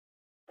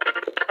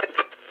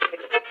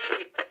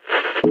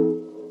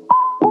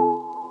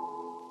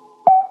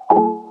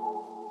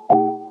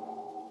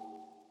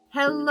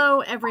Hello,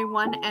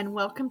 everyone, and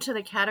welcome to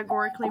the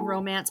Categorically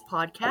Romance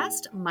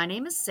podcast. My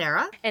name is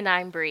Sarah. And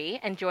I'm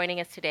Bree, and joining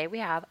us today we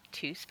have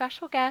two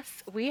special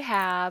guests. We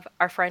have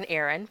our friend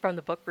Aaron from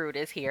the Book Brood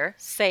is here.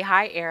 Say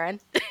hi, Aaron.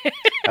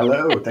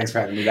 Hello, thanks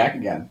for having me back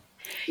again.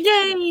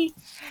 Yay!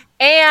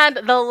 And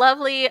the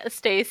lovely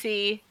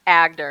Stacey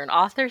Agdern.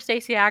 Author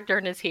Stacey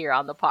Agdern is here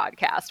on the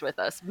podcast with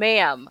us.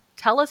 Ma'am,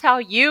 tell us how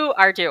you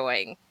are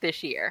doing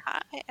this year.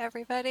 Hi,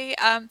 everybody.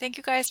 Thank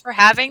you guys for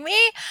having me.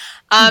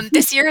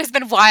 This year has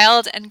been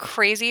wild and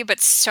crazy, but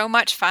so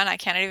much fun. I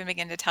can't even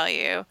begin to tell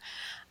you.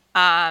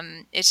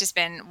 It's just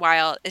been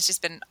wild. It's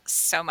just been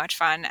so much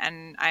fun,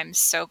 and I'm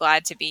so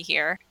glad to be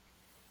here.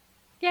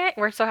 Yeah,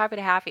 we're so happy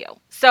to have you.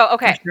 So,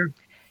 okay, Sure.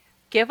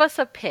 Give us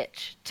a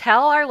pitch.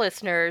 Tell our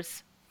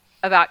listeners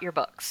about your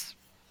books.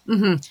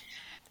 Mm-hmm.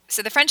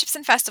 So the Friendships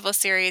and Festival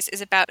series is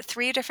about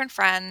three different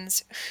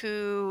friends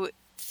who,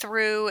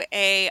 through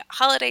a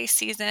holiday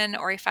season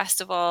or a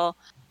festival,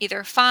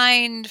 either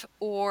find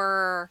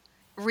or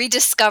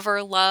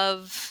rediscover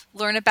love,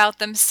 learn about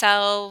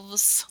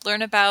themselves,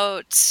 learn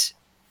about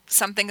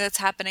something that's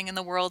happening in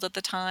the world at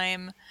the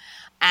time,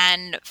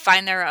 and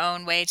find their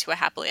own way to a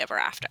happily ever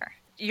after.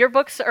 Your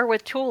books are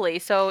with Thule,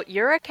 so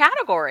you're a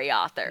category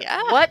author.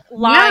 Yeah. What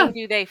line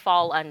do they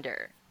fall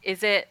under?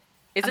 Is it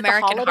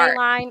American the holiday Heart.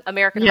 line?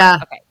 American Yeah.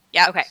 Heart. Okay.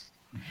 Yeah.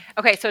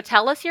 Okay, so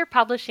tell us your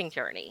publishing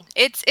journey.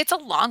 It's a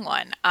long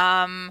one.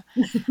 I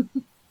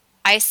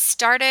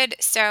spent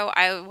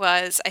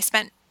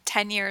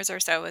 10 years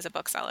or so as a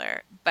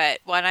bookseller,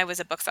 but when I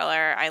was a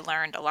bookseller, I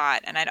learned a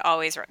lot, and I'd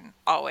always written,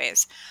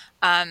 always.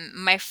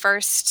 My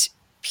first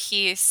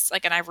piece,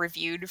 and I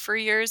reviewed for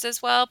years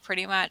as well,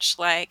 pretty much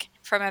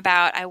from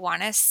about, I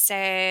want to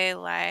say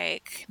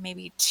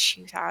maybe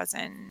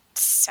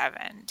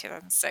 2007,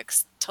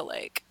 2006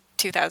 to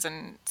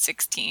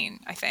 2016,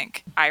 I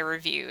think. I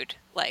reviewed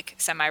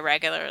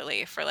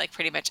semi-regularly for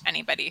pretty much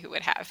anybody who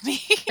would have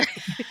me.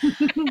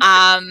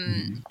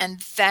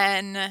 And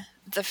then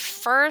the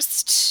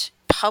first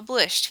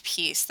published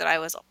piece that I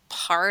was a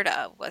part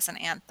of was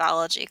an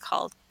anthology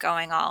called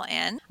Going All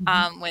In,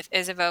 with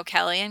Isabeau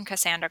Kelly and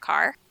Cassandra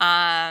Carr.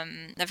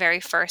 The very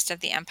first of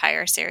the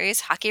Empire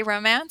series, Hockey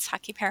Romance,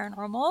 Hockey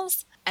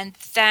Paranormals. And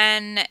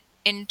then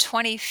in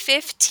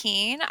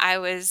 2015, I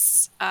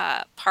was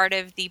part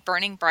of the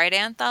Burning Bright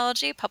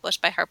anthology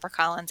published by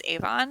HarperCollins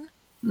Avon.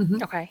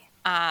 Mm-hmm. Okay.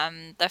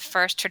 The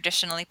first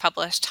traditionally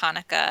published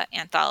Hanukkah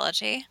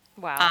anthology.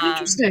 Wow.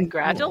 Interesting.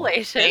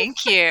 Congratulations.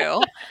 Thank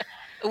you.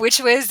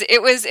 Which was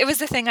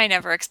the thing I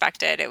never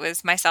expected. It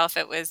was myself,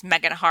 it was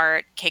Megan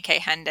Hart, KK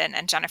Hendon,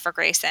 and Jennifer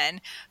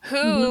Grayson,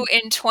 who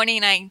in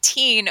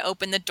 2019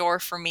 opened the door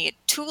for me at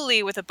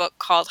Thule with a book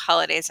called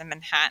Holidays in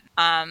Manhattan.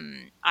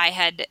 I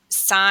had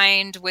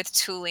signed with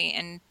Thule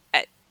in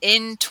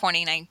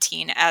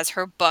 2019 as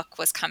her book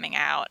was coming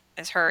out,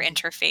 as her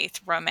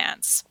interfaith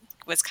romance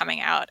was coming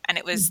out, and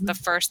it was the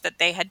first that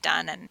they had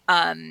done.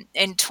 And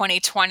in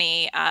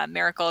 2020,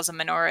 Miracles and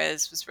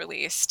Menorahs was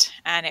released,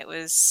 and it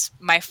was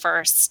my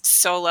first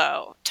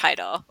solo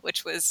title,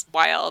 which was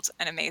wild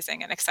and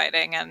amazing and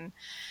exciting. And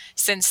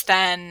since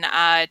then,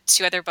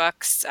 two other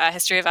books,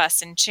 History of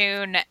Us in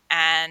June,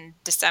 and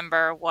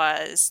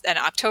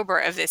October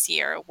of this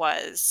year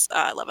was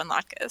Love and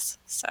Latkes.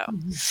 So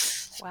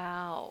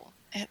Wow.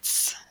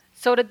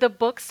 So did the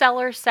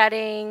bookseller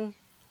setting,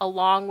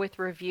 along with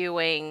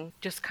reviewing,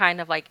 just kind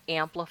of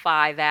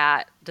amplify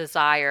that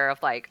desire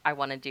of I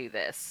want to do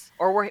this?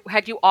 Or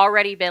had you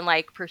already been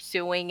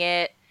pursuing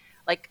it?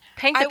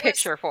 Paint the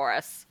picture for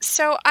us.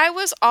 So I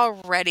was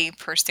already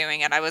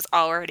pursuing it. I was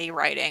already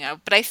writing.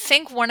 But I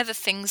think one of the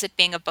things that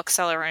being a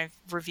bookseller and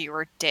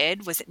reviewer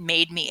did was it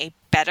made me a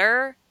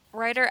better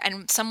writer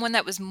and someone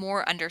that was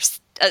more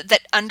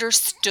that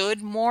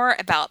understood more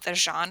about the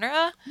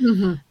genre.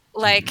 Mm-hmm.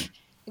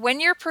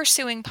 When you're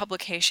pursuing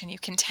publication, you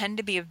can tend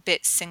to be a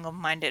bit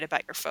single-minded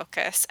about your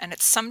focus, and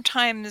it's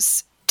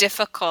sometimes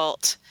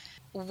difficult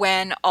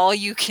when all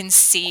you can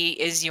see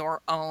is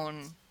your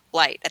own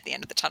light at the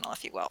end of the tunnel,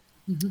 if you will.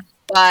 Mm-hmm.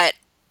 But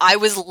I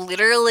was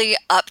literally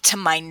up to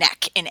my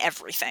neck in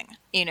everything.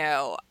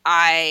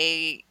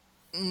 I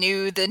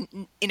knew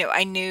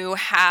I knew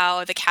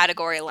how the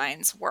category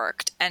lines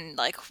worked, and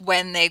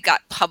when they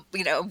got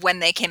when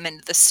they came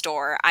into the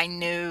store, I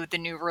knew the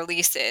new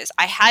releases.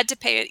 I had to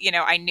pay,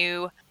 I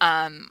knew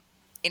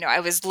I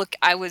was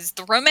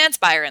the romance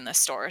buyer in the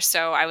store,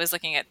 so I was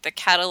looking at the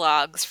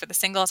catalogs for the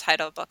single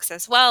title books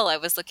as well. I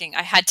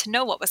had to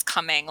know what was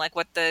coming,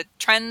 what the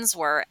trends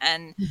were,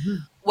 and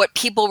what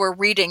people were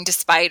reading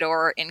despite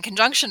or in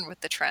conjunction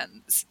with the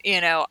trends.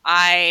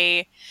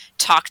 I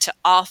talked to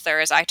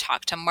authors, I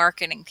talked to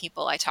marketing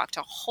people, I talked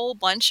to a whole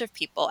bunch of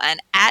people. And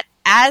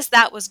as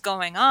that was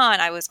going on,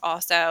 I was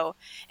also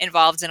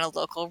involved in a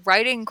local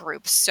writing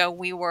group. So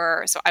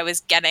I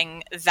was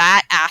getting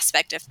that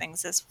aspect of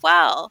things as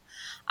well.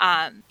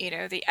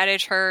 The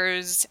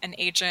editors and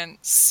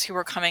agents who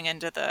were coming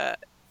into the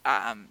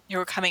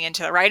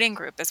writing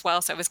group as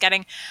well. So I was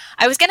getting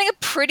a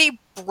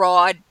pretty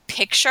broad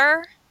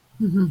picture.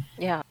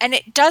 Yeah. And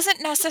it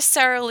doesn't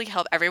necessarily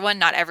help everyone.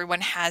 Not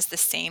everyone has the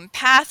same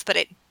path, but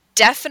it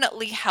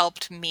definitely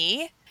helped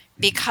me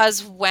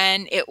because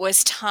when it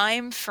was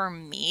time for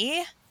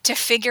me to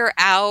figure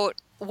out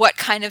what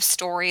kind of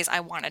stories I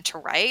wanted to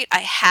write, I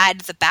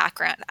had the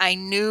background. I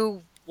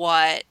knew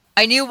what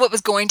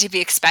was going to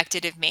be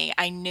expected of me.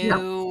 I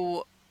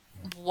knew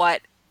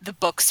what the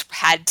books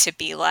had to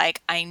be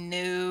like. I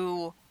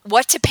knew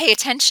what to pay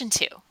attention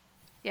to.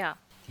 Yeah.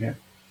 Yeah.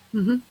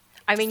 Mm-hmm.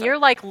 I mean, you're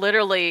like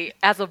literally,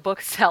 as a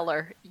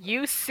bookseller,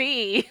 you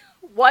see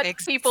what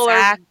people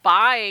are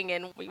buying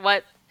and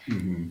what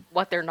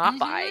they're not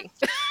buying.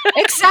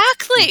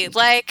 Exactly.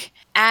 Like,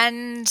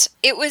 and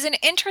it was an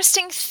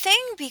interesting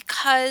thing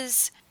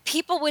because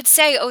people would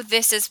say, "Oh,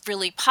 this is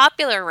really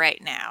popular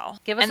right now."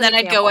 Give us and an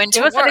then example. I'd go into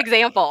Give us an work.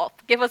 example.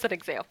 Give us an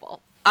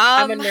example.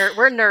 I'm a nerd.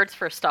 We're nerds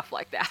for stuff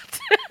like that.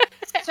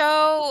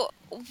 So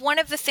one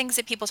of the things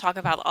that people talk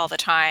about all the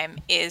time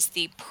is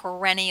the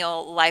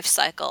perennial life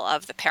cycle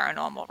of the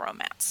paranormal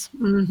romance.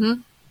 Mm-hmm.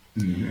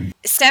 Mm-hmm.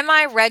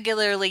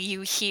 Semi-regularly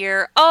you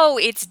hear, "Oh,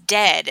 it's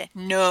dead."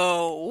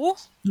 No.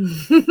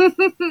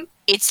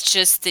 It's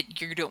just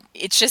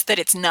that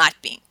it's not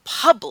being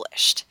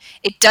published.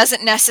 It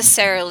doesn't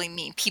necessarily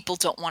mean people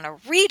don't want to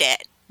read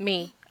it.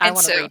 Me. I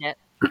want to read it.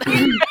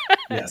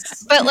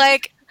 Yes. But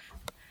like,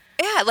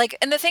 yeah, like,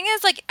 and the thing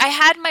is, like, I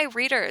had my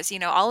readers,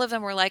 all of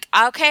them were like,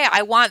 "Okay,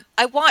 I want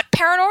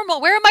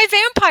paranormal. Where are my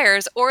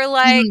vampires?" Or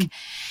like,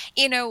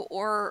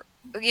 or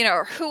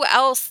who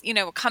else,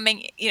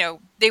 coming,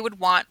 they would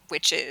want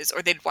witches,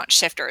 or they'd want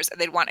shifters, or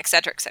they'd want et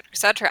cetera, et cetera, et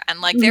cetera.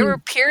 And like, there were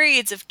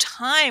periods of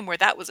time where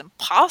that was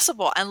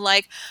impossible. And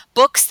like,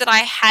 books that I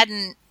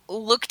hadn't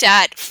looked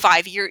at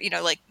 5 years,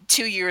 like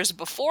 2 years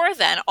before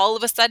then, all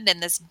of a sudden in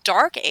this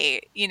dark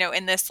age,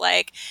 in this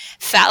like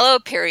fallow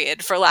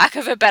period, for lack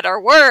of a better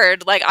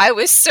word, like I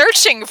was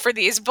searching for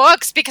these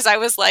books because I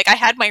was like, I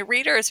had my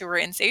readers who were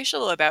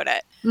insatiable about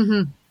it.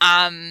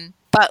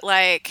 But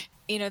like,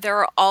 there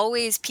are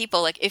always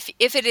people, like,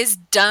 if it is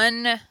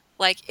done,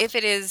 like, if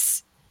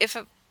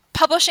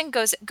publishing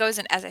goes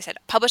in, as I said,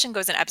 publishing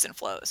goes in ebbs and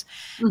flows.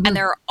 And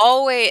there are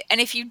always,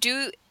 and if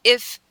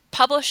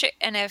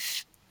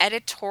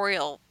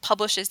editorial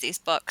publishes these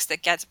books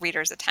that gets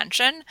readers'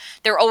 attention,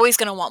 they're always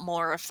going to want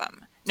more of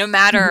them, no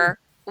matter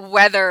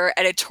whether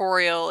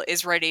editorial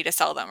is ready to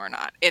sell them or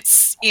not.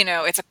 It's,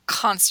 it's a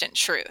constant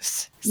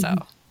truth. So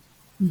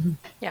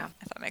yeah,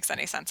 if that makes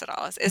any sense at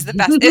all, is the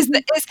best is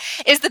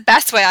the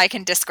best way I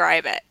can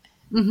describe it.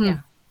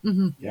 Yeah.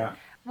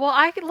 Well,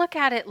 I could look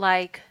at it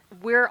like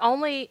I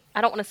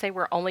don't want to say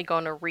we're only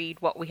going to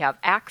read what we have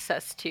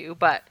access to,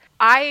 but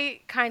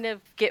I kind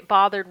of get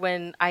bothered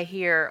when I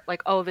hear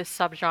like, "Oh, this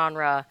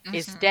subgenre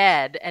is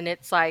dead." And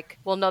it's like,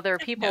 well, no, there are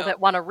people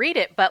that want to read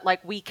it, but like,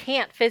 we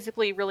can't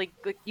physically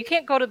you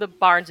can't go to the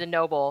Barnes and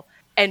Noble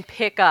and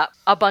pick up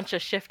a bunch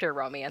of shifter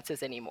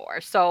romances anymore.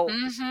 So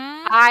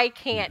I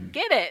can't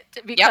get it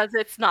because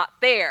it's not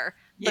there.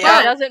 But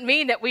that doesn't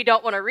mean that we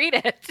don't want to read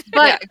it.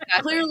 But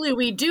clearly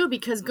we do,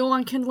 because go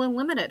on Kindle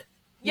Unlimited.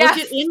 Yes,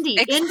 look at Indie.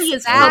 Exactly. Indie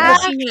is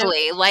publishing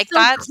Exactly. Like, so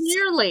that's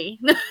clearly.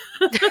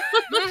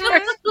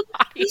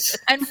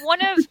 And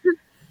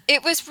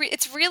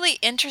it's really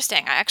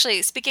interesting.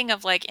 Actually, speaking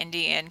of like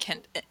Indie and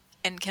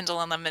Kindle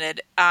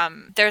Unlimited,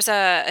 there's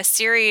a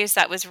series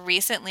that was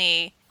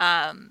recently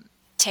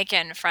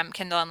taken from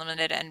Kindle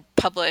Unlimited and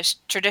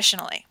published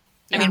traditionally.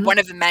 I mean, one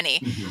of the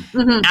many.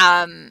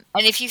 And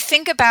if you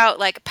think about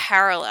like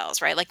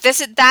parallels, right? Like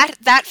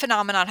that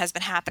phenomenon has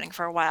been happening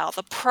for a while.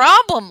 The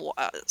problem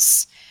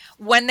was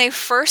when they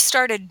first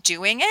started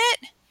doing it,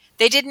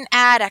 they didn't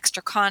add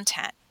extra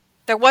content.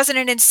 There wasn't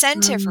an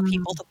incentive for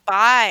people to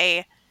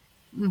buy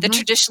the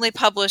traditionally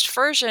published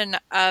version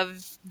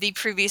of the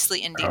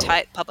previously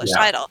indie published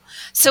title.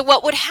 So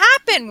what would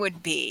happen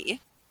would be,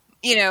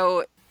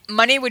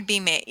 money would be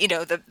made,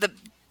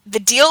 the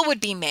deal would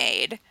be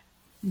made.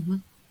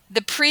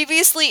 The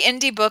previously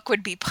indie book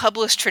would be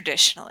published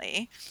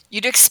traditionally.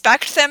 You'd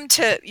expect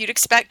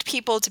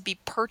people to be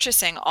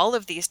purchasing all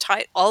of these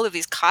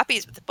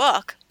copies of the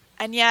book,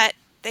 and yet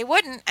they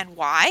wouldn't. And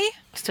why?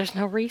 Because there's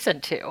no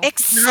reason to.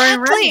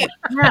 Exactly.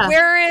 Yeah.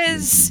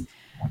 Whereas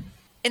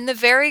in the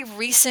very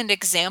recent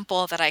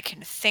example that I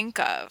can think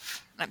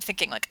of, and I'm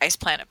thinking like Ice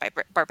Planet by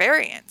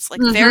Barbarians, like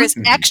there is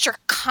extra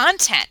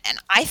content, and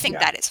I think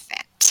that is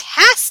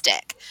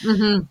fantastic.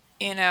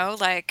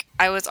 Like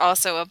I was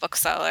also a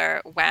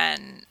bookseller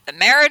when The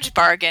Marriage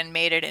Bargain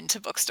made it into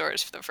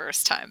bookstores for the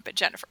first time by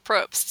Jennifer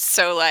Probst.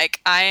 So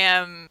like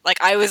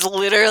I was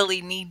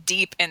literally knee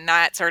deep in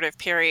that sort of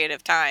period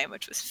of time,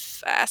 which was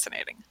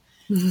fascinating.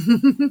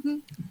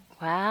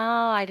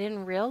 Wow, I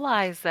didn't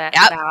realize that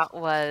that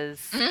was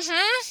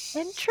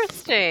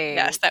interesting.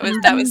 Yes,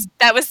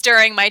 that was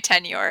during my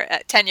tenure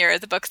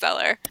as a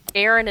bookseller.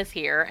 Aaron is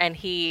here, and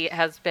he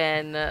has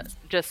been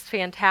just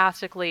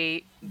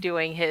fantastically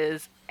doing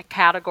his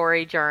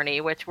category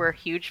journey, which we're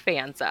huge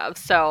fans of.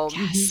 So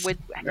with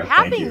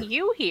having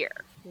you here,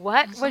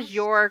 what was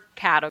your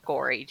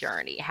category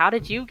journey? How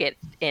did you get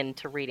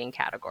into reading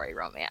category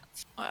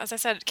romance? Well, as I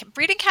said,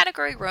 reading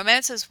category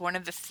romance is one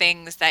of the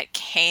things that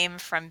came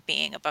from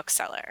being a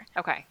bookseller.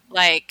 Okay.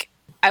 Like,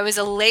 I was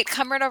a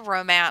latecomer to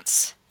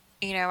romance.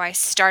 You know, I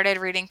started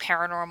reading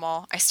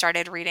paranormal. I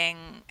started reading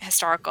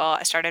historical.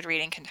 I started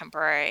reading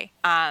contemporary.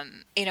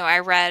 You know, I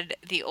read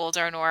the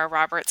older Nora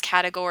Roberts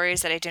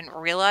categories that I didn't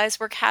realize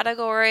were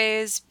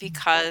categories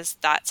because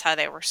that's how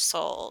they were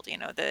sold. You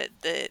know,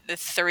 the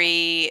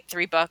three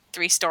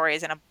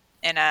stories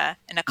in a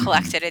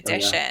collected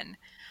edition.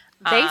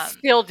 They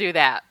still do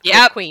that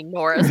with Queen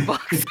Nora's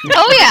books.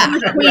 Oh yeah,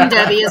 Queen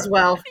Debbie as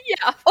well.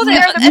 Yeah. Well,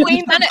 they're the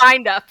queens of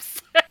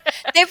bind-ups.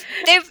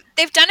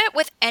 They've done it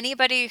with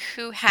anybody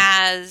who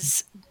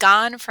has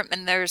gone from,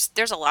 and there's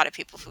a lot of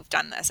people who've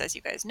done this, as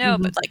you guys know,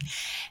 but like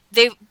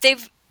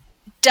they've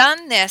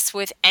done this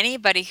with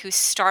anybody who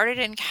started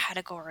in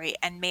category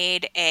and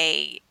made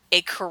a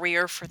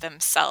career for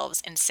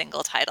themselves in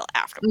single title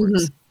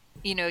afterwards.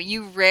 You know,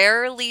 you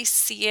rarely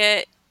see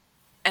it.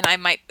 And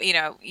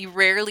you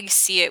rarely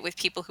see it with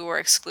people who are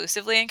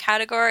exclusively in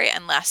category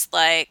unless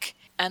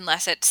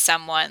it's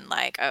someone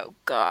like, oh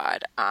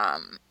God,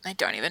 I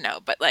don't even know.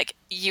 But like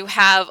you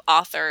have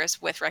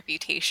authors with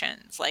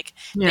reputations, like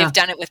they've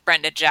done it with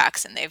Brenda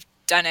Jackson. They've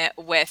done it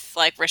with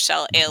like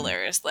Rochelle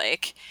Ehlers,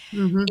 like,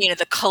 you know,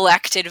 the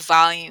collected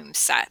volume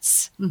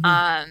sets.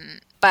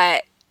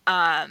 But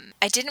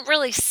I didn't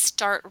really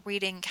start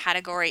reading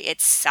category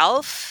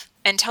itself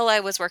until I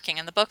was working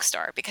in the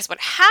bookstore, because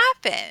what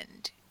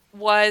happened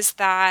was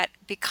that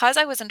because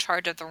I was in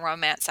charge of the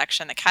romance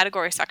section, the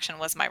category section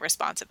was my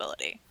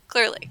responsibility.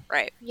 Clearly,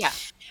 right? Yeah.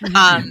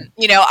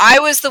 You know, I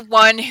was the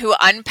one who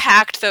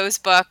unpacked those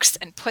books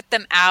and put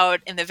them out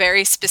in the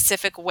very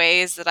specific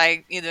ways that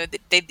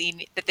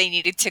that they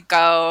needed to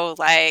go,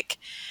 like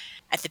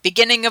at the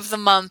beginning of the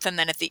month and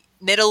then at the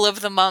middle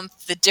of the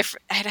month.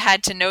 I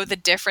had to know the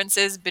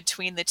differences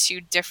between the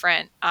two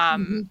different,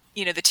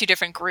 you know, the two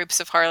different groups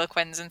of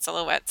Harlequins and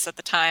Silhouettes at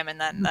the time,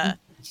 and then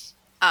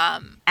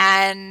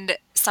and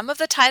some of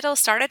the titles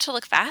started to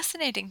look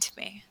fascinating to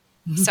me.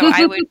 So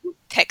I would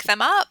pick them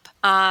up.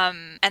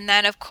 And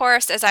then, of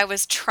course, as I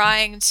was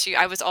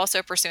I was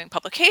also pursuing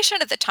publication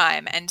at the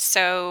time. And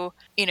so,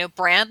 you know,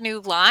 brand new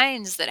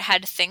lines that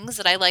had things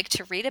that I liked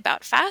to read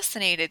about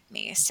fascinated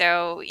me.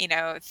 So, you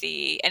know,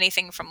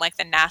 anything from like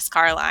the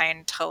NASCAR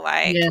line to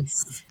like oh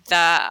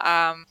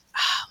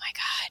my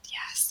God,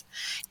 yes.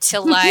 To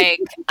like,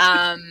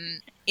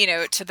 you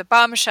know, to the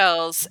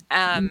Bombshells,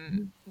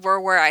 were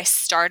where I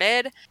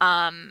started.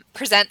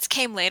 Presents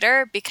came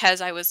later because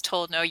I was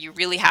told, no, you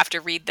really have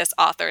to read this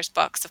author's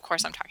books. Of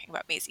course, I'm talking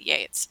about Maisie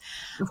Yates.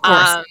 Of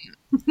course.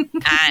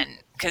 And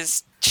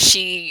because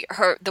the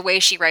way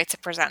she writes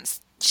it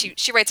presents, she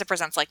writes it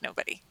presents like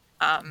nobody.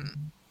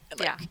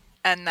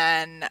 And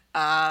then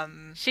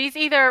she's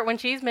either, when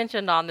she's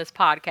mentioned on this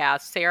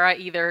podcast, Sarah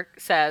either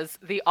says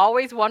the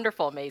always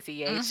wonderful Maisie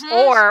Yates,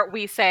 or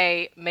we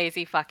say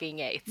Maisie fucking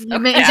Yates. Okay.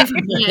 Maisie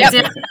fucking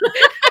Yates.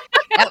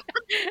 Yep.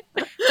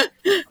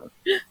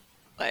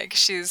 Like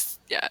she is.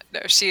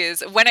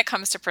 When it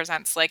comes to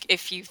presents, like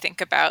if you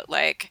think about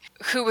like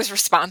who was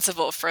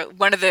responsible for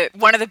one of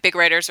the big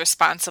writers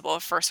responsible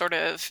for sort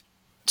of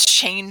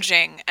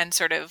changing and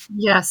sort of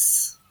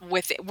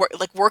with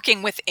like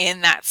working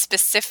within that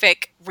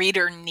specific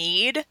reader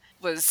need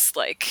was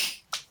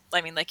like,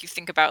 I mean, like you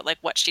think about like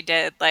what she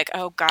did, like,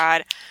 oh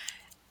God,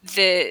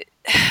 the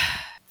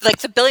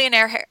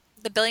billionaire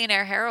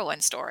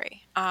heroine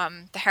story.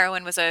 The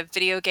heroine was a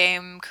video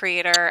game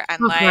creator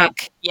and I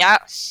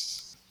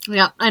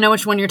know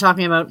which one you're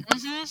talking about.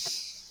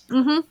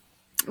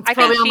 I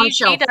think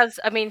she does.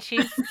 I mean,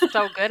 she's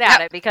so good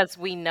at it because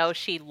we know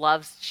she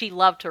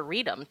loved to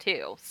read them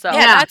too. So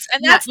that's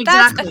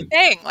the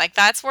thing. Like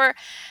that's where,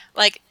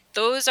 like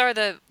those are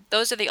the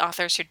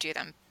authors who do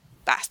them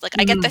best. Like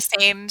I get the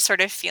same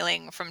sort of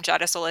feeling from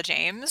Jada Sola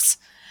James.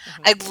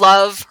 I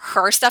love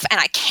her stuff, and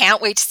I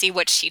can't wait to see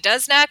what she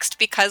does next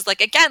because, like,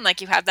 again,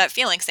 like you have that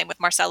feeling. Same with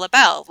Marcella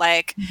Bell.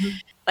 Like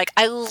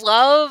I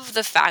love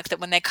the fact that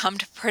when they come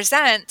to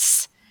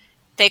presents,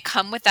 they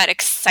come with that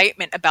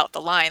excitement about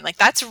the line. Like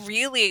that's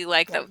really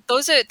like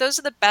those are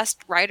the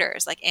best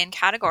writers, like in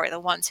category, the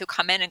ones who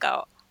come in and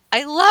go,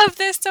 I love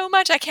this so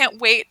much. I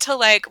can't wait to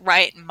like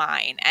write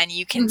mine. And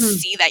you can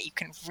see that, you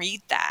can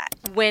read that.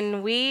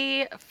 When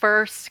we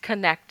first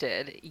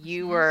connected,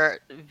 you were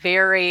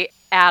very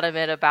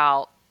adamant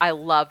about, I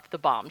loved the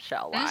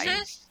Bombshell line.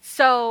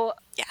 So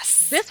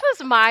this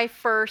was my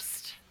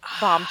first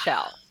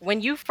Bombshell.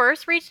 When you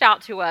first reached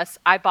out to us,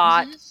 I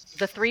bought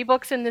the 3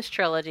 books in this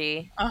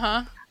trilogy.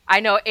 I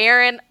know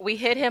Aaron, we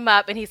hit him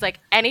up and he's like,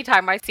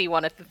 anytime I see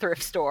one at the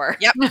thrift store,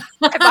 I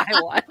buy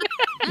one.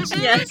 He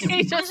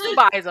just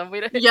buys them.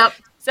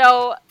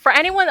 So for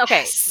anyone,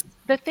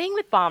 the thing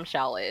with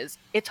Bombshell is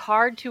it's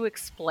hard to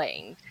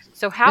explain.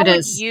 So how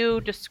would you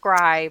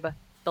describe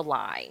the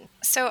line?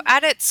 So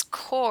at its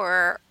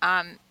core,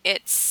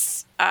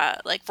 it's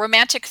like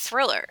romantic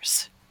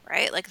thrillers,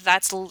 right? Like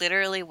that's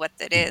literally what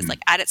it is. Like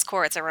at its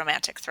core, it's a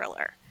romantic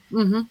thriller.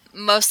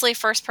 Mostly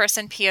first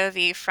person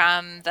POV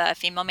from the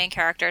female main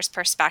character's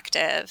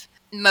perspective.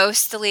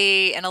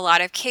 mostly, in a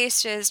lot of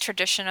cases,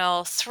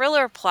 traditional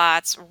thriller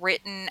plots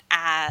written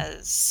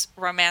as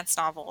romance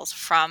novels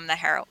from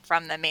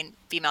the main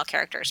female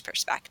character's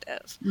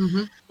perspective.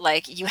 Mm-hmm.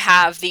 Like, you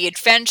have the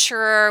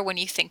adventurer when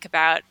you think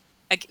about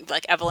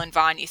like Evelyn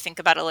Vaughn, you think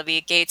about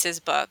Olivia Gates's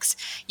books.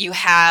 You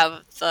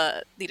have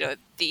the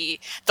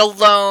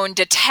lone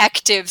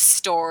detective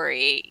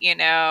story,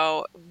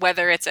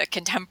 whether it's a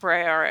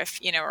contemporary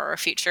or a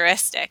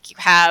futuristic. You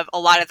have a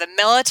lot of the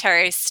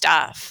military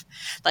stuff,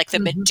 like the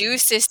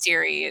Medusa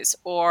series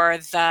or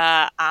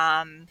the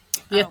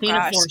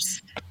Athena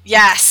Force.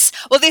 Yes.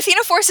 Well, the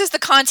Athena Force is the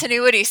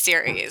continuity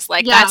series.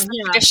 Like, that's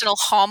the traditional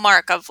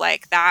hallmark of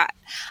like that.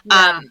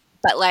 Yeah.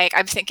 But like,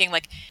 I'm thinking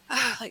like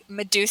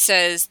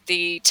Medusa's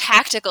the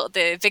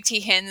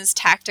Victi Hin's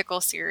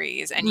tactical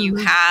series, and you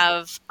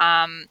have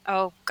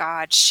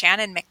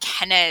Shannon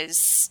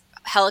McKenna's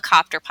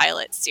helicopter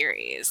pilot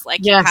series.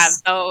 Like, you have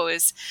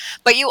those,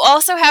 but you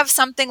also have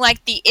something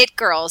like the It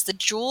Girls, the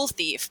Jewel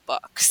Thief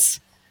books.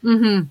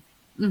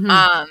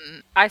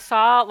 I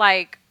saw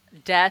like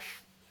Dead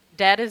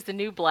is the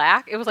New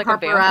Black. It was like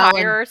Harper a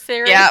vampire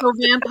series. Yep. For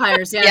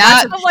vampires, Yep.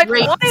 That's a I'm like,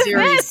 great what is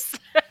series. this?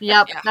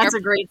 Yep, that's a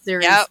great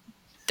series. Yep.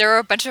 There were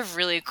a bunch of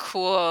really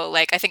cool,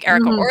 like, I think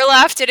Erica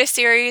Orloff did a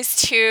series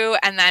too,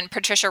 and then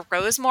Patricia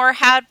Rosemore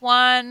had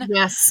one.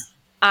 Yes.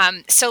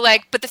 So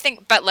like,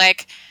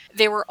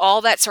 they were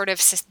all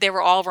they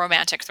were all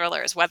romantic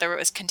thrillers, whether it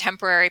was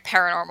contemporary,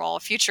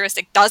 paranormal,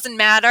 futuristic, doesn't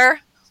matter.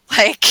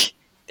 Like,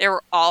 they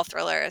were all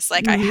thrillers.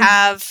 Like,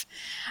 I've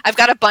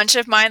got a bunch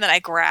of mine that I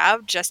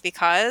grabbed just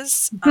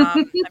because.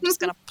 I'm just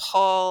gonna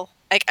pull.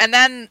 Like, and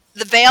then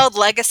the Veiled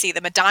Legacy,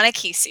 the Madonna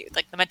Key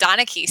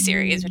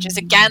series, which is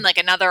again like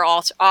another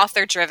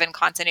author-driven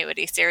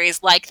continuity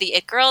series, like the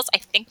It Girls. I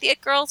think the It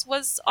Girls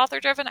was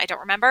author-driven. I don't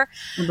remember,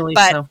 I believe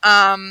but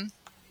so.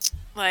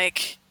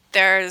 like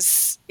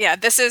this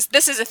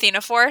is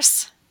Athena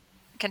Force,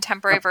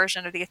 contemporary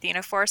version of the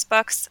Athena Force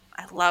books.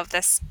 I love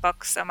this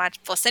book so much.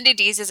 Well, Cindy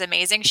Dees is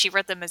amazing. She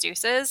wrote the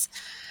Medusas.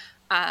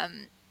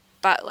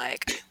 But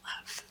like,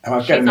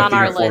 I've got an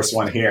Athena Force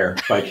one here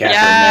by Catherine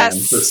Mann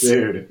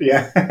Pursued.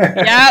 Yeah.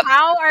 Yep.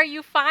 How are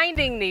you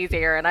finding these,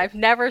 Erin? I've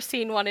never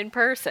seen one in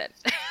person,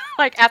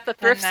 like at the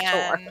thrift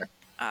store.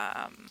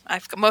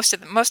 I've got most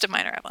of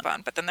mine are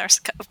Evelyn, but then there's,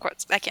 of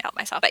course, I can't help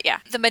myself. But yeah,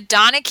 the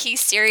Madonna Key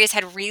series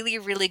had really,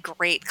 really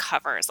great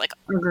covers. Like,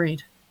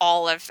 agreed.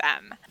 All of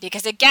them,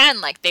 because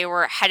again, like, it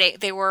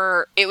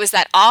was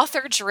that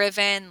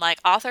author-driven, like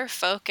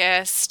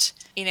author-focused,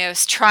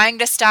 trying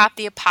to stop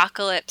the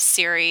apocalypse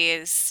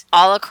series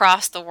all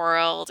across the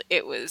world.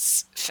 It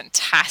was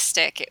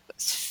fantastic. It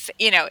was,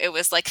 it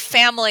was like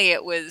family.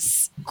 It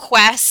was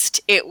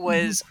quest. It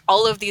was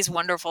all of these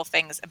wonderful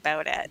things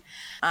about it.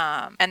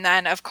 And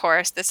then, of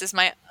course, this is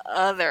my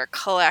other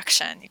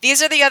collection.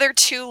 These are the other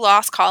two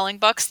Lost Calling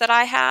books that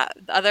I have.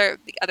 The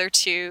other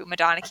two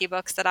Madonna Key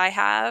books that I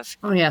have.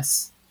 Oh,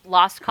 yes.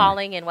 Lost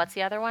Calling, and what's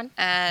the other one?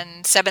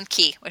 And Seventh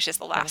Key, which is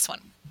the last one.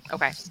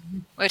 Okay.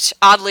 Which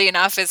sadly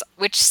enough is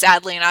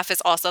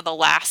also the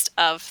last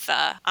of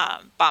the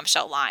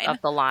Bombshell line. Of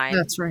the line.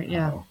 That's right,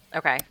 yeah.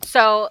 Okay.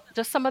 So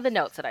just some of the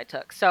notes that I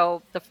took.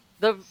 So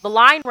the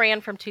line ran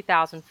from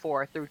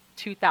 2004 through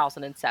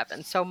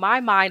 2007. So my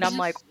mind, I'm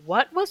like,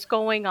 what was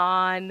going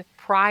on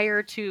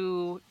prior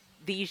to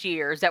these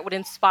years that would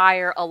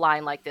inspire a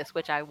line like this,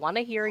 which I want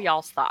to hear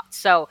y'all's thoughts.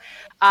 So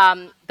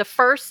the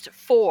first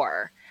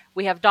four,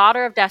 we have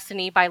Daughter of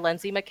Destiny by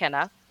Lindsay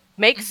McKenna.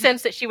 Makes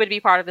sense that she would be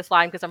part of this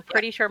line because I'm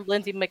pretty sure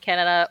Lindsay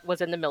McKenna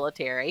was in the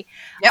military.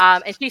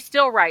 Yep. And she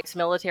still writes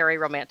military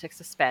romantic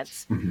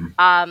suspense.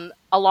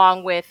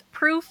 Along with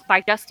Proof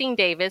by Justine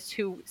Davis,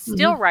 who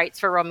still writes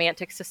for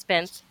romantic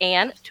suspense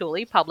and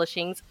Thule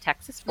Publishing's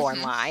Texas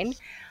Born line.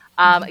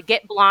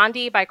 Get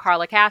Blondie by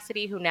Carla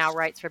Cassidy, who now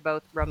writes for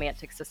both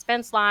romantic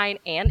suspense line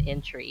and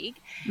intrigue.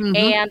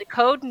 And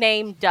Code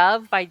Name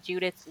Dove by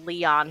Judith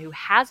Leon, who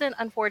hasn't,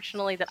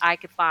 unfortunately, that I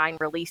could find,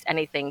 released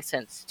anything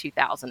since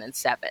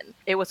 2007.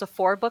 It was a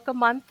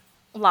 4-book-a-month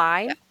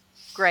line. Yep.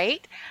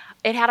 Great.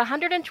 It had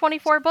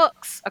 124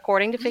 books,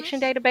 according to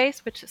Fiction Database,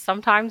 which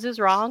sometimes is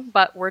wrong,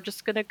 but we're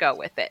just going to go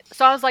with it.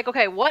 So I was like,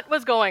 okay, what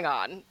was going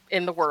on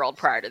in the world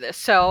prior to this?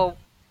 So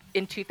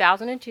in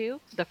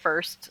 2002, the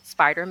first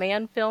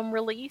Spider-Man film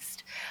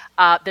released.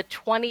 The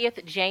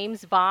 20th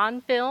James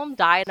Bond film,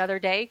 Die Another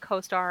Day,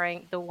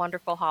 co-starring the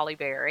wonderful Halle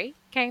Berry,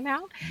 came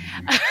out.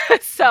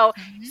 So,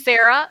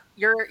 Sarah,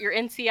 your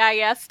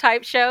NCIS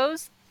type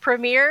shows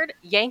premiered.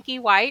 Yankee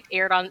White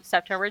aired on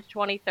September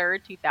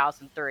 23rd,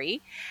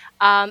 2003.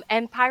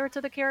 And Pirates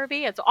of the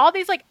Caribbean. So all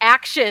these like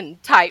action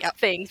type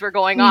things were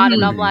going on.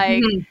 And I'm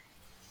like,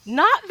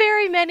 not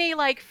very many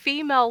like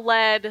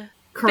female-led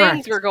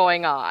things were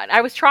going on.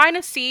 I was trying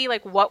to see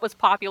like what was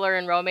popular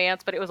in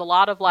romance, but it was a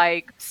lot of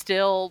like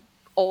still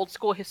old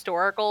school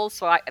historicals,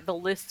 so the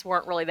lists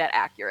weren't really that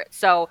accurate.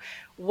 So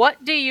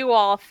what do you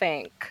all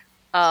think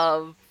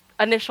of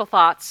initial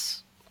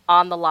thoughts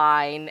on the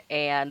line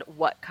and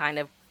what kind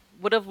of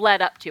would have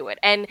led up to it?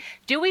 And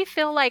do we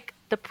feel like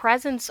the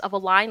presence of a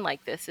line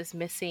like this is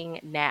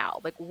missing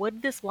now? Like,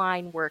 would this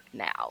line work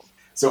now?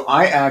 So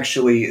I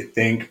actually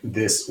think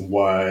this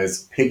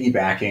was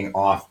piggybacking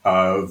off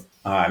of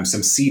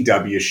some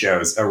CW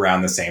shows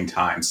around the same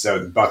time.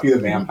 So Buffy the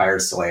Vampire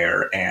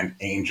Slayer and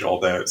Angel,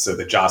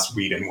 the Joss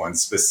Whedon one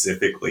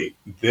specifically.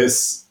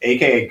 This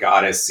AKA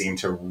Goddess seemed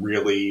to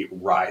really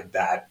ride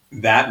that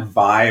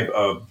vibe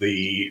of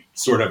the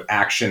sort of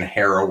action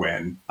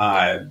heroine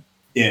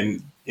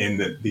in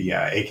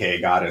the AKA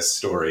Goddess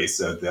story.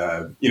 So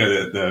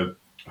the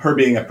her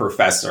being a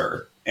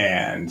professor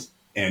and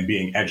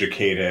being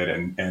educated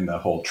and the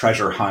whole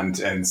treasure hunt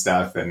and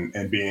stuff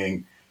and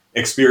being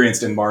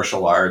experienced in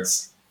martial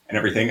arts and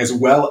everything, as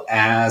well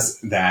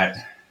as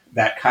that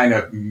kind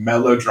of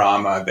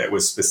melodrama that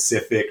was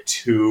specific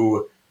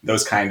to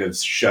those kind of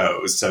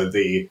shows. So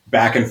the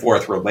back and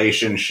forth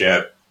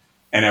relationship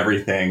and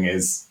everything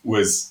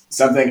was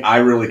something I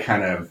really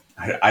kind of,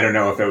 I don't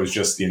know if it was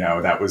just,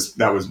 that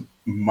was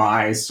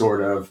my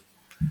sort of,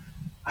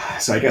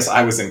 so I guess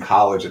I was in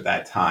college at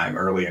that time,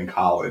 early in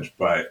college,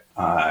 but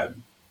I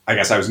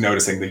guess I was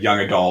noticing the young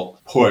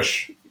adult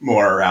push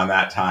more around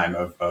that time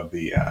of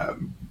the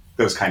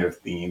those kind of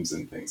themes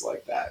and things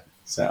like that.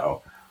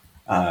 So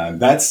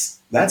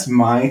that's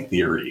my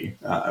theory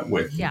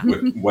with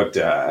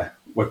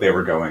what they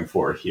were going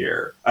for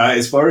here.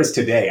 As far as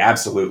today,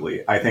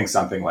 absolutely, I think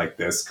something like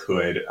this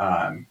could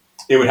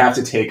it would have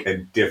to take a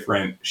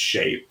different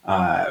shape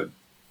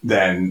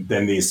than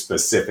these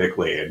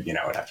specifically, and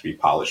it'd have to be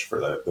polished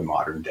for the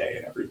modern day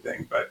and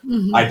everything. But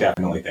I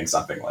definitely think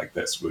something like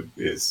this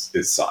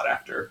is sought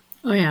after.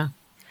 Oh yeah.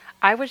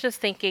 I was just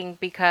thinking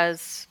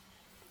because,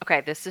 okay,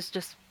 this is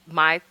just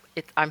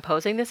I'm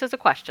posing this as a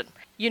question.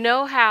 You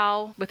know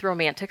how with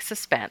romantic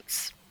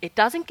suspense, it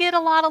doesn't get a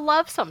lot of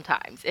love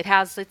sometimes. It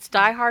has its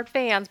diehard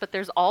fans, but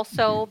there's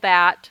also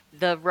that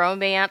the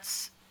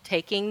romance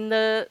taking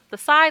the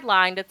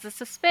sideline, that's the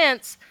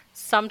suspense,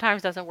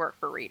 sometimes doesn't work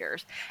for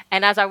readers.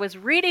 And as I was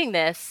reading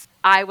this,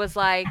 I was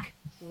like,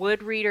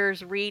 would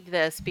readers read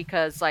this?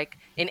 Because like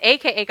in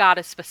AKA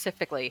Goddess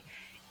specifically,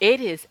 it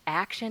is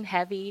action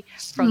heavy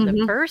from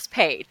the first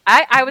page.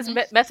 I was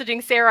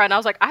messaging Sarah and I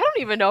was like, I don't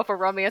even know if a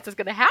romance is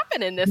going to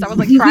happen in this. I was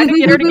like trying to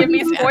get her to give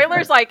me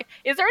spoilers. Like,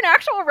 is there an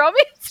actual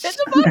romance in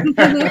the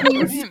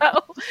book?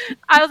 So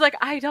I was like,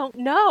 I don't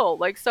know.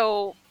 Like,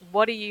 so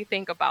what do you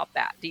think about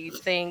that? Do you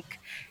think,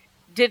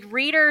 did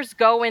readers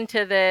go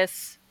into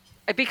this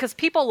because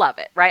people love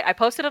it, right? I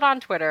posted it on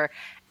Twitter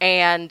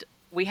and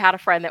we had a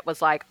friend that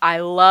was like,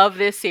 I love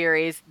this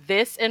series.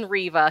 This and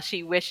Reva,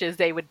 she wishes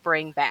they would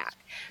bring back.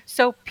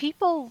 So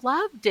people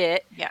loved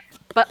it. Yeah.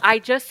 But I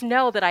just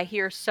know that I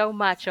hear so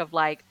much of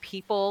like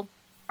people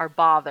are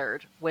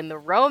bothered when the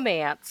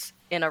romance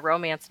in a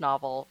romance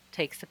novel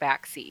takes a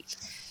back seat.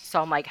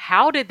 So I'm like,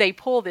 how did they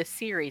pull this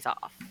series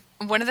off?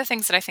 One of the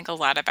things that I think a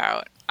lot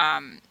about,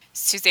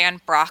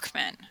 Suzanne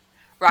Brockman,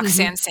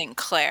 Roxanne St.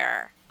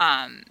 Clair,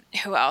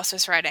 who else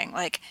was writing?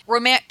 Like,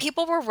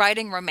 people were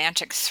writing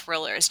romantic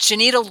thrillers.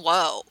 Janita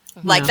Lowe.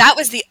 Like, that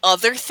was the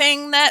other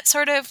thing that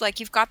sort of, like,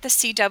 you've got the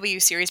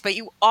CW series, but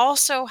you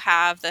also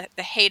have the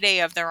heyday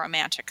of the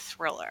romantic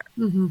thriller.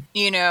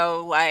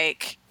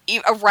 Like,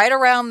 right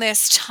around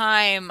this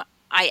time,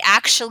 I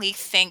actually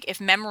think, if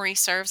memory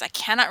serves, I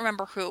cannot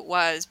remember who it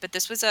was, but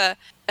this was a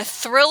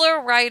thriller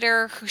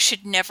writer who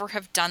should never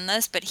have done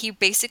this, but he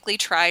basically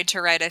tried to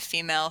write a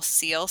female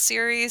SEAL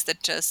series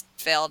that just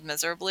failed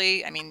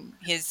miserably. I mean,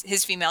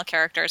 his female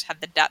characters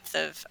had the depth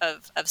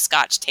of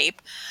Scotch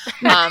tape.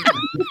 And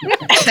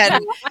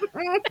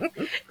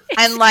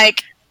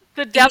like,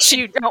 the depth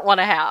you don't want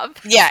to have.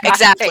 Yeah,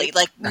 exactly.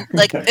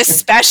 Like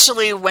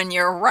especially when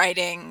you're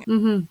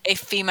writing a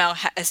female,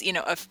 a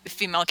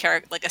female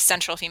character, like a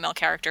central female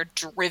character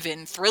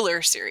driven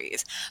thriller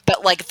series.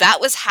 But like that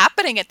was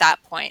happening at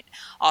that point.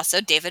 Also,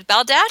 David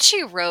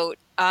Baldacci wrote,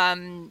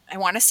 I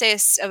want to say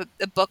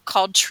a book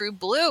called True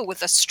Blue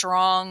with a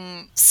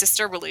strong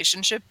sister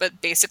relationship,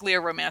 but basically a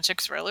romantic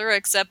thriller,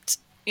 except,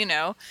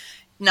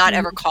 not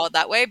ever call it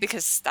that way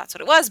because that's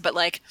what it was. But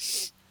like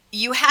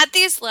you had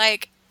these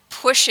like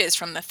pushes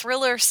from the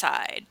thriller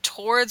side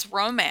towards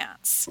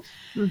romance.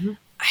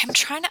 I'm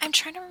trying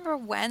to remember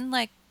when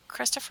like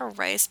Christopher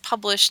Rice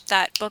published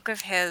that book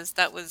of his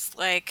that was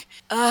like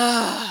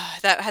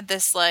that had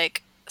this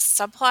like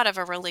subplot of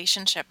a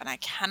relationship, and I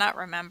cannot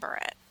remember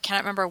it.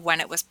 Cannot remember when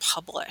it was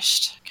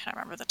published. Can't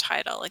remember the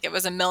title. Like it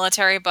was a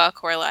military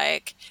book where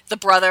like the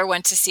brother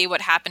went to see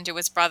what happened to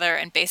his brother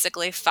and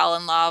basically fell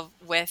in love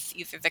with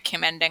either the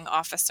commanding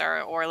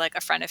officer or like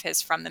a friend of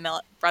his from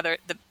the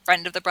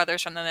friend of the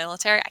brothers from the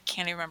military. I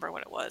can't even remember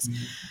what it was,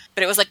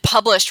 but it was like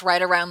published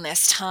right around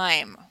this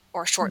time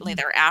or shortly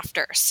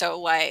thereafter. So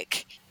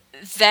like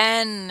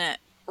then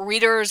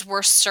readers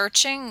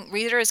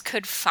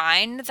could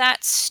find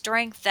that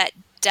strength, that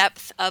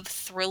depth of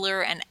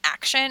thriller and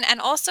action.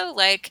 And also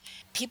like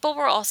people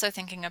were also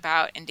thinking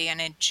about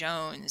Indiana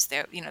Jones,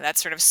 that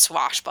sort of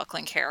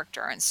swashbuckling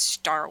character in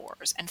Star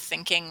Wars, and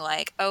thinking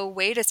like, oh,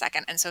 wait a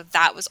second. And so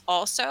that was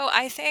also,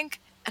 I think,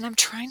 and I'm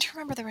trying to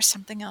remember, there was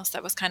something else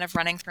that was kind of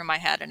running through my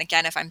head. And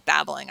again, if I'm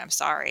babbling, I'm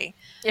sorry.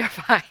 You're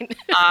fine.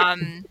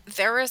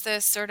 There was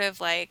this sort of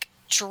like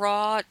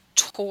draw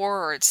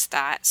towards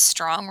that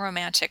strong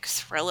romantic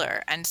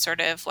thriller and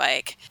sort of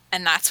like,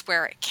 and that's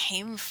where it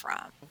came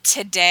from.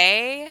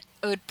 Today,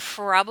 it would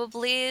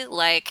probably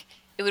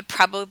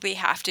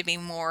have to be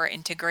more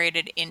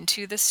integrated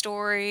into the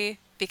story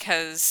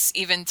because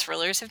even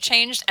thrillers have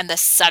changed and the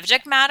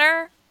subject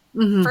matter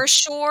for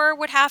sure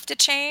would have to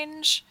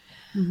change.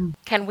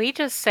 Can we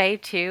just say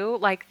too,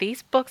 like,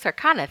 these books are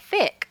kind of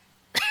thick.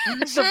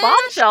 The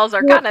bombshells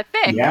are kind of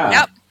thick. Yeah.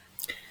 Yep.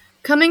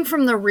 Coming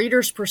from the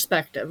reader's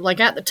perspective, like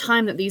at the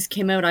time that these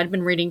came out, I'd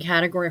been reading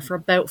category for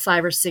about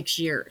 5 or 6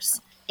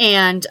 years.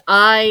 And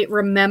I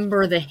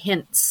remember the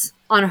hints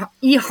on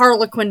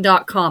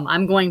eharlequin.com.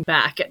 I'm going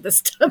back at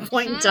this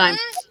point in time.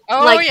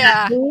 Oh, like,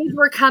 yeah. These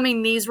were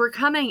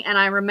coming. And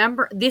I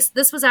remember this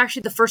was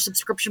actually the first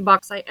subscription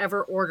box I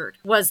ever ordered,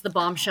 was the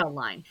Bombshell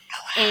line.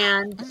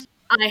 And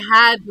I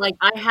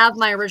have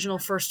my original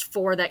first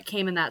 4 that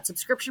came in that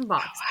subscription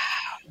box.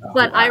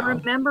 But I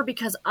remember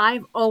because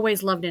I've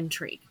always loved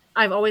intrigue.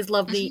 I've always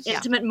loved the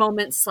intimate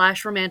moments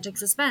 / romantic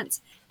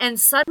suspense. And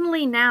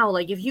suddenly now,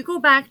 like, if you go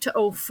back to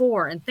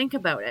 2004 and think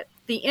about it,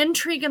 the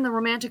intrigue and the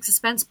romantic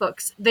suspense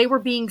books, they were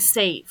being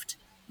saved.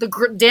 The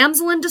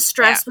damsel in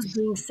distress was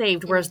being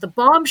saved, whereas the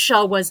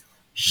Bombshell was,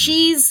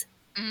 she's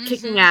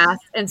kicking ass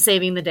and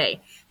saving the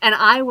day. And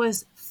I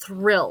was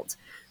thrilled.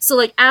 So,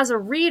 like, as a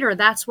reader,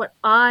 that's what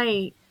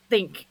I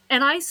think.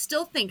 And I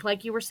still think,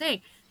 like you were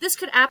saying, this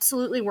could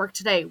absolutely work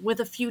today with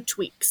a few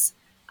tweaks.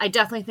 I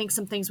definitely think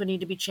some things would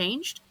need to be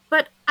changed,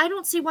 but I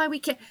don't see why we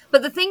can't.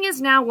 But the thing is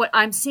now, what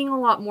I'm seeing a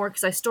lot more,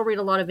 because I still read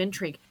a lot of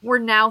intrigue, we're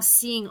now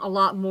seeing a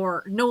lot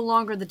more, no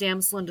longer the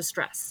damsel in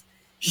distress.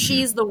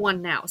 She's the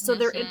one now. So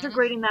they're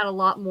integrating that a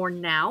lot more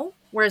now,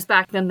 whereas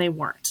back then they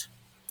weren't.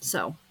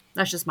 So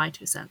that's just my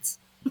 2 cents.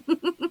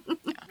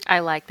 I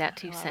like that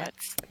 2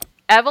 cents.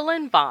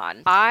 Evelyn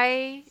Vaughn.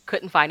 I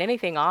couldn't find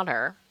anything on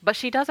her, but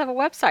she does have a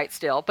website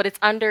still, but it's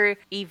under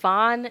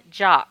Yvonne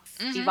Jacques.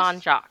 Yvonne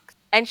Jacques.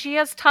 And she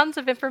has tons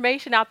of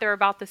information out there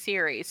about the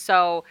series.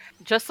 So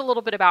just a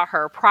little bit about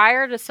her.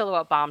 Prior to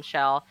Silhouette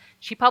Bombshell,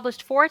 she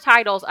published 4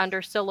 titles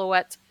under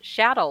Silhouette's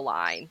Shadow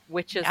line,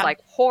 which is like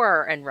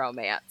horror and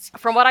romance.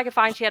 From what I could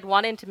find, she had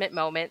 1 intimate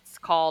moments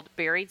called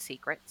Buried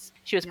Secrets.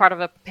 She was part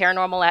of a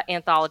paranormal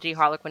anthology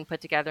Harlequin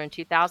put together in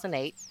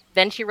 2008.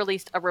 Then she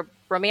released a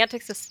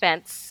romantic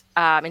suspense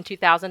in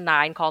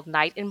 2009 called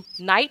Night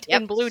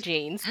in Blue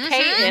Jeans,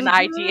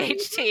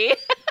 KNIGHT.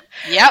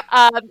 Yep.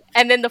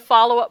 And then the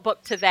follow-up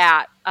book to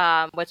that,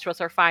 which was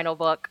her final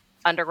book,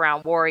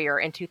 Underground Warrior,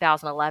 in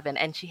 2011.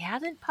 And she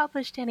hasn't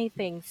published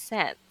anything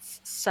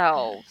since.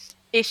 So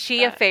is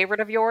she a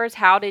favorite of yours?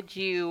 How did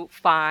you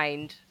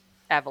find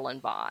Evelyn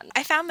Vaughn?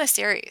 I found the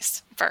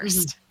series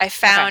first. I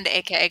found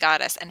AKA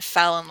Goddess and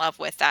fell in love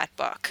with that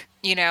book.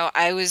 You know,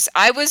 I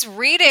was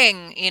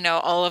reading, you know,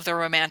 all of the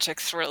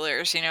romantic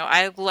thrillers. You know,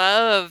 I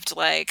loved,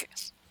 like,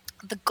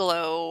 the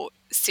Glow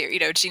series, you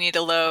know, Jeannie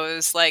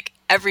DeLoe's, like,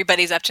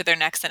 everybody's up to their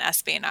necks in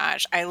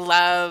espionage. I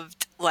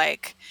loved,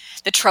 like,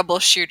 the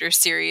Troubleshooter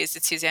series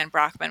that Suzanne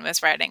Brockman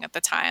was writing at the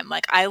time.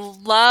 Like, I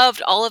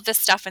loved all of this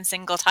stuff in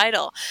single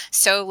title.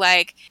 So,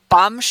 like,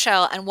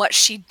 Bombshell and what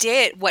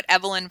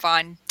Evelyn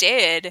Vaughn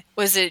did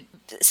was a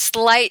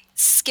slight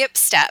skip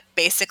step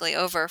basically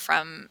over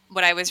from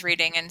what I was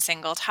reading in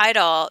single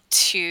title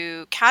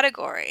to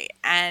category.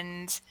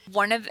 And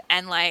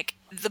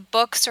the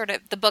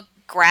book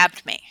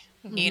grabbed me,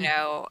 you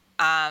know,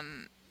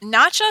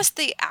 not just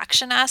the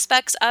action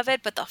aspects of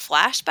it, but the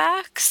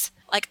flashbacks.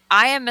 Like,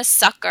 I am a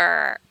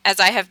sucker, as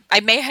I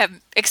may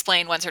have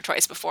explained once or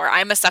twice before,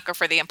 I'm a sucker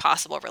for the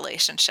impossible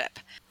relationship.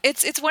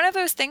 It's one of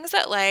those things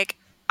that, like,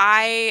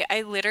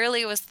 I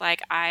literally was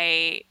like,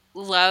 I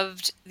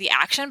loved the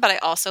action, but I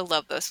also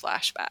love those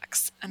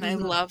flashbacks. And I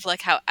love,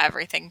 like, how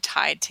everything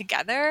tied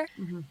together.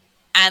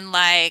 And,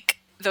 like,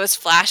 those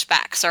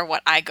flashbacks are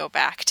what I go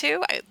back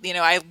to.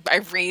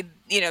 I read,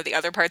 you know, the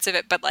other parts of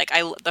it, but, like,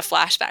 the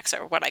flashbacks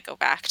are what I go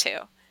back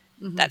to.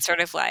 That sort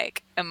of,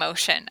 like,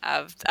 emotion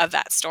of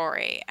that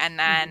story. And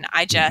then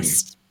I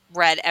just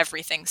read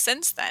everything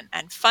since then.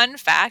 And fun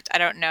fact, I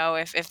don't know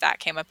if that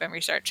came up in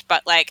research,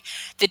 but, like,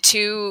 the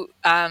 2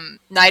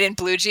 Night in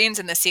Blue Jeans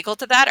and the sequel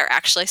to that are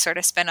actually sort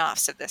of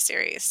spin-offs of this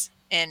series.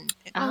 Interesting.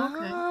 I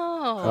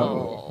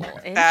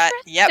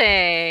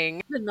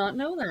did not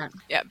know that.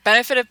 Yeah,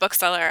 benefit of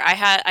bookseller.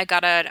 I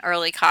got an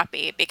early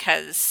copy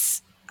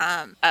because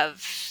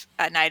of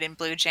A Night in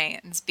Blue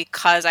Jeans,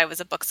 because I was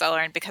a bookseller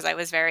and because I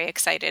was very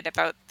excited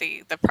about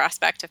the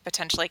prospect of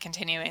potentially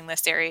continuing the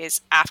series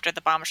after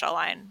the Bombshell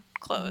line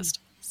closed.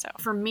 So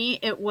for me,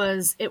 it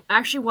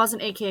actually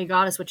wasn't AKA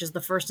Goddess, which is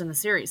the first in the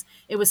series.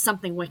 It was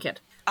Something Wicked.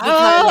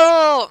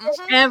 Because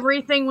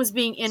everything was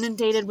being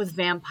inundated with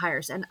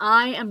vampires, and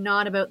I am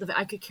not about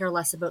I could care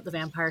less about the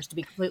vampires, to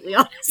be completely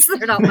honest.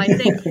 They're not my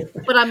thing.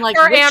 But I'm like,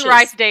 her Anne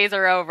Rice days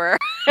are over.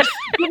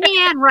 Give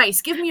me Anne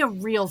Rice. Give me a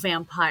real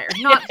vampire,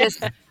 not this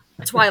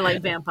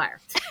Twilight vampire.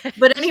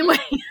 But anyway,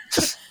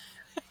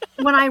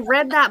 when I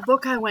read that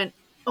book, I went,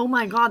 oh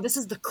my God, this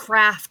is The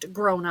Craft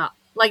grown up.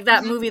 like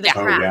that movie The Yeah.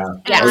 Oh, Craft. yeah.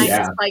 And Yes. Oh, I yeah.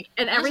 just like,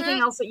 and everything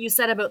else that you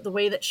said about the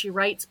way that she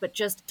writes, but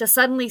just to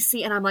suddenly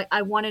see, and I'm like,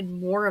 I wanted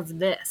more of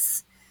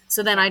this.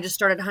 So then I just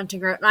started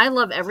hunting her, and I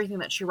love everything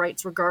that she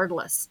writes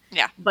regardless.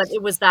 Yeah. But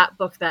it was that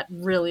book that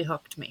really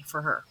hooked me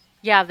for her.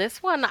 Yeah,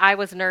 this one I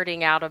was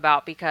nerding out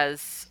about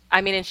because,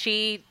 I mean, and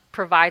she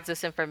provides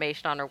this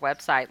information on her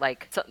website.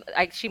 Like, so,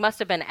 she must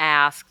have been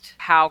asked,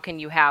 how can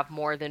you have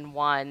more than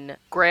one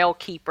Grail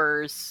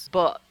Keeper's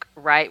book,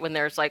 right? When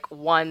there's like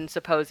one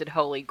supposed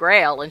Holy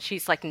Grail. And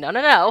she's like, no,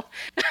 no, no.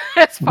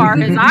 As far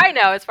as I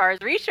know, as far as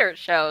research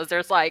shows,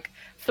 there's like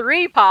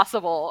 3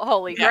 possible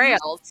Holy Yeah.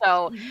 Grails.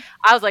 So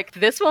I was like,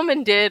 this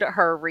woman did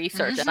her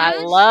research. And I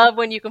Mhm. love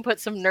when you can put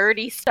some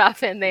nerdy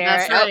stuff in there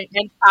That's right.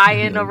 and tie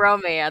in a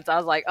romance. I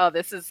was like, oh,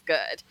 this is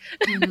good.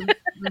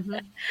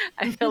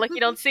 I feel like you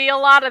don't see a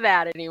lot of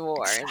that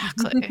anymore.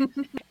 Exactly.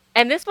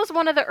 And this was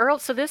one of the early,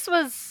 so this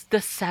was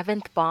the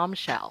 7th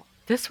Bombshell.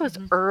 This was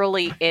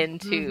early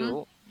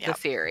into the Yep.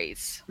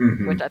 series,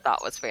 Mhm. which I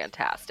thought was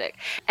fantastic.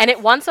 And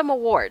it won some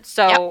awards.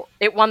 So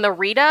it won the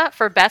Rita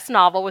for Best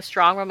Novel with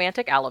Strong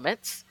Romantic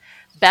Elements,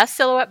 Best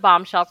Silhouette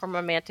Bombshell from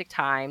Romantic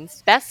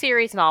Times, Best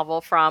Series Novel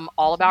from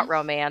All About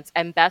Romance,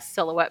 and Best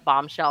Silhouette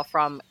Bombshell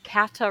from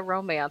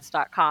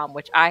cataromance.com,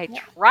 which I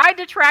tried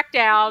to track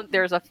down.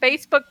 There's a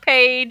Facebook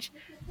page,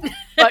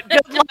 but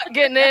good luck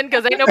getting in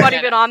because ain't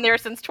nobody been on there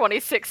since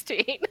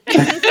 2016.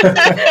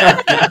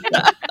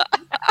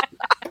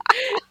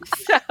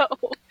 So,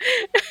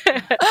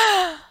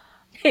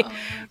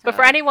 but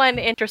for anyone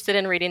interested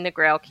in reading The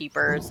Grail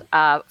Keepers,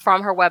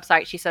 from her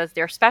website, she says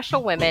they're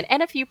special women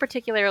and a few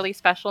particularly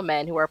special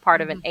men who are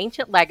part of an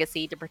ancient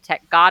legacy to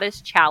protect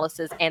goddess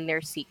chalices and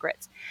their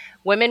secrets.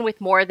 Women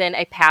with more than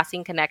a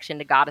passing connection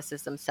to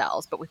goddesses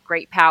themselves, but with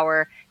great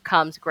power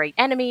comes great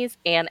enemies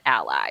and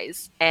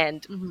allies.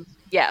 And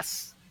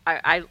yes,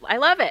 I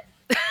love it.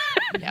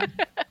 Yeah.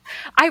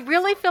 I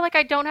really feel like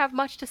I don't have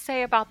much to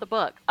say about the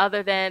book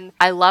other than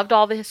I loved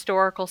all the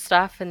historical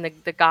stuff and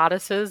the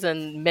goddesses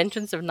and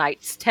mentions of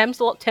Knights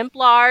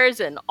Templars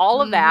and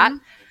all of that.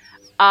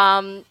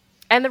 And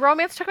the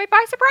romance took me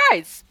by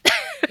surprise.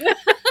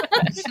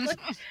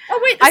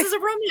 Oh wait, this is a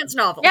romance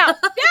novel. Yeah,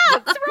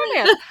 it's a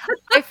romance.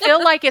 I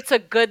feel like it's a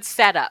good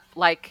setup.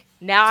 Like,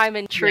 now I'm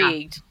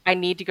intrigued. I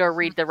need to go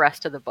read the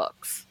rest of the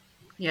books.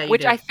 Yeah,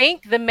 Which I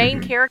think the main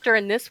character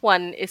in this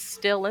one is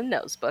still in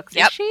those books.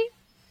 Is she?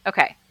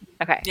 Okay.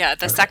 Yeah,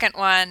 the second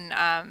one,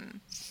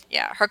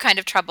 Her Kind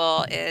of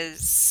Trouble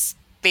is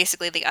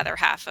basically the other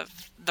half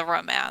of the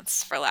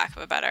romance, for lack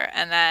of a better.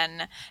 And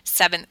then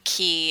Seventh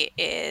Key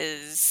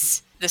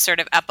is the sort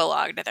of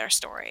epilogue to their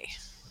story.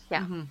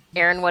 Yeah.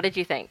 Aaron, what did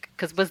you think?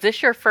 Because was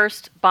this your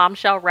first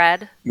Bombshell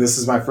read? This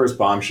is my first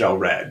Bombshell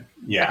read.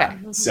 Yeah.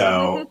 Okay.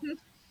 So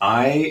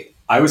I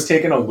was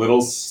taken a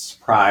little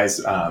by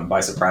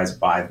surprise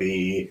by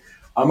the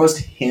almost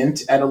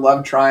hint at a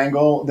love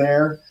triangle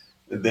there.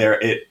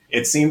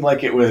 It seemed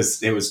like it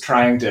was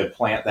trying to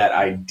plant that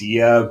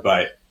idea,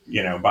 but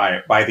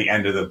by the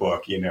end of the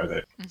book,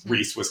 that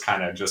Reese was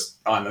kind of just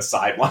on the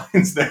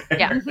sidelines there.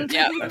 Yeah.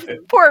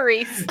 Poor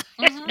Reese.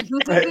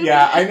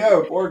 Yeah, I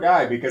know, poor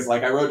guy, because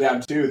I wrote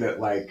down too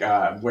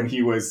that when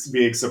he was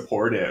being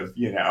supportive,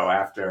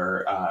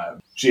 after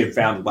she had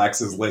found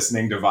Lex's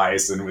listening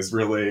device and was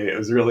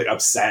really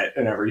upset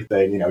and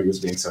everything, he was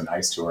being so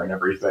nice to her and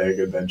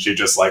everything, and then she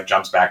just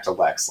jumps back to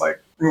Lex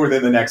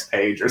within the next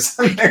page or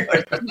something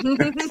like that.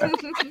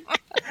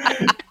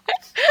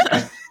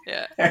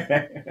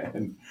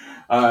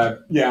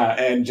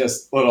 And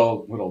just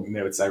little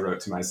notes I wrote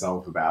to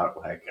myself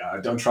about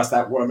don't trust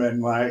that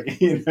woman,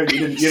 you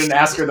didn't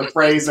ask her the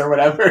phrase or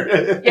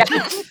whatever.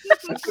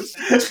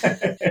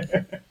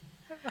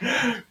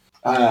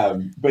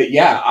 But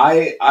yeah,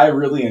 I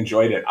really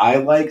enjoyed it. I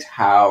liked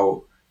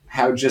how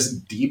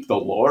just deep the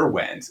lore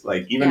went,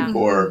 even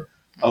for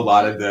a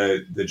lot of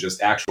the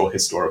just actual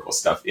historical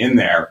stuff in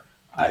there.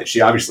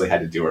 She obviously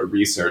had to do her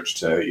research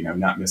to,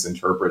 not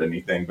misinterpret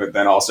anything, but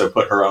then also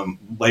put her own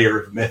layer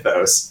of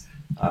mythos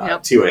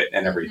to it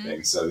and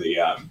everything. So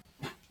the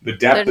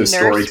depth of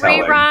storytelling.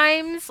 Nursery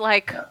rhymes,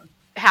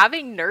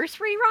 having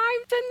nursery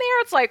rhymes in there,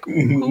 it's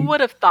who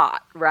would have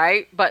thought,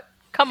 right? But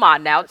come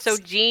on now, it's so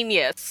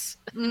genius.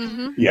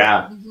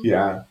 Yeah.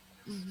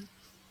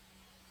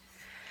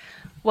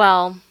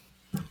 Well,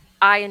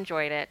 I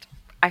enjoyed it.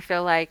 I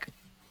feel like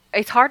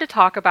it's hard to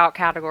talk about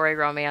category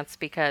romance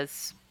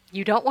because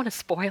you don't want to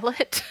spoil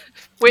it,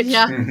 which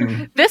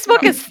this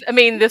book is,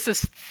 this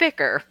is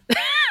thicker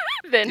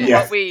than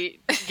what we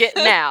get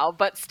now,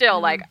 but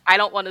still, I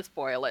don't want to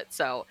spoil it.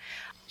 So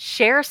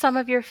share some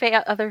of your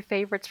other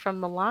favorites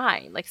from the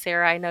line.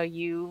 Sarah, I know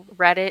you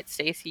read it.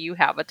 Stacey, you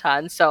have a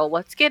ton. So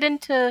let's get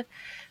into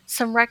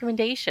some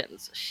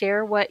recommendations.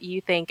 Share what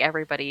you think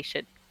everybody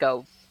should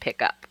go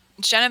pick up.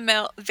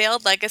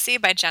 Veiled Legacy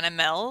by Jenna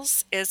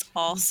Mills is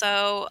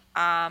also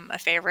a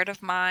favorite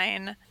of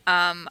mine.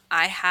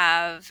 I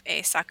have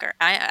a sucker.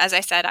 As I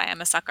said, I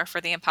am a sucker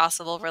for the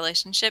impossible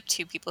relationship,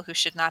 two people who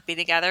should not be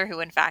together, who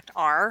in fact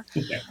are,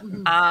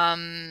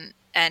 and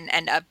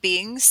end up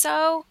being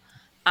so.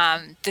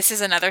 This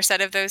is another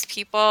set of those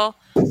people.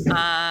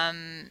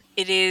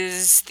 It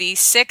is the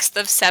 6th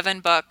of 7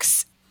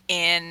 books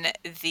in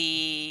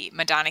the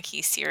Madonna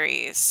Key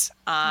series.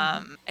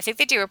 I think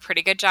they do a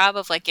pretty good job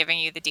of like giving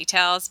you the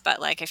details, but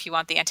like if you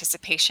want the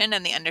anticipation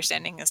and the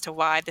understanding as to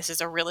why this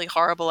is a really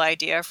horrible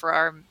idea for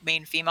our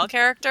main female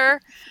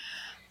character,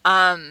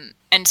 and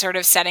sort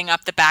of setting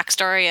up the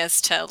backstory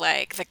as to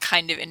like the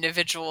kind of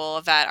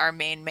individual that our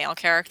main male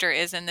character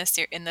is in this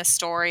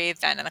story,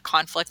 then in the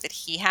conflict that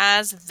he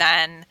has,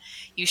 then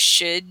you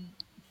should.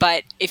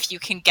 But if you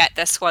can get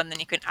this one, then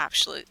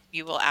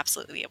you will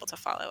absolutely be able to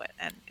follow it,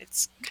 and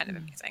it's kind of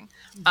amazing.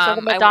 So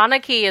the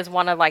Madonna Key is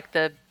one of like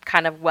the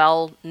kind of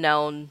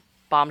well-known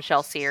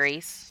Bombshell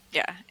series.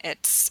 Yeah,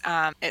 it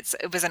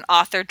was an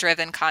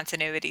author-driven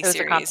continuity series. It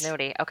was a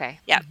continuity, okay.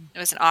 Yeah, it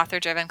was an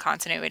author-driven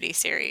continuity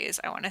series.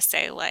 I want to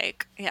say 4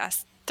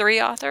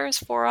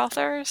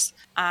 authors.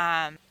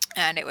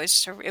 And it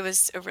was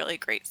a really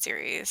great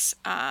series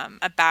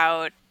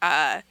about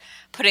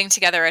putting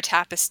together a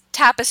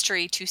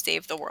tapestry to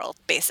save the world,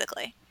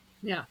 basically.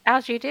 Yeah,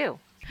 as you do.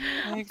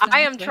 Exactly.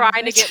 I am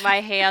trying to get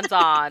my hands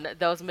on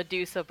those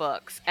Medusa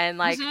books, and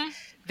like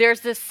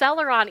there's this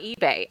seller on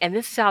eBay, and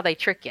this is how they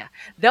trick you.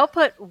 They'll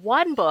put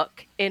one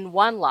book in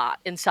one lot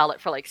and sell it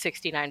for like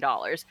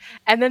 $69,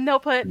 and then they'll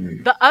put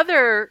the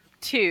other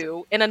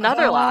 2 in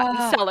another lot and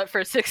sell it for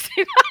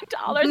 $69.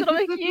 And I'm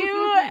like,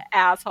 you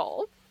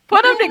asshole.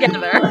 Put them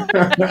together.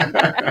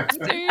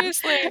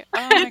 Seriously.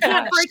 Oh my you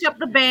can't break up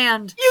the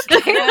band. You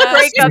can't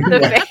break up the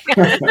band.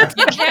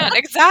 You can't,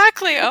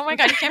 exactly. Oh my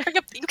god, you can't break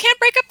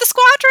up the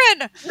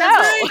squadron.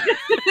 No.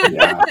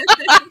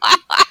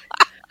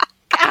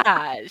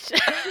 Gosh.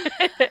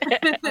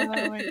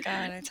 Oh my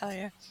god, I tell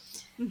you.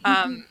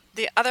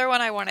 The other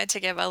one I wanted to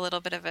give a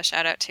little bit of a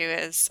shout out to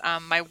is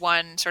my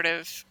one sort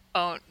of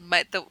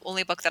the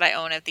only book that I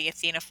own of the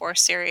Athena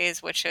Force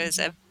series, which is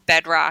a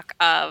bedrock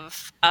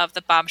of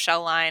the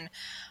Bombshell line.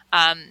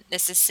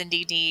 This is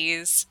Cindy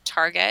Dee's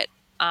Target.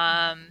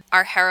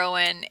 Our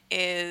heroine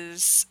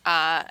is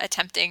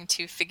attempting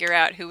to figure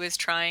out who is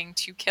trying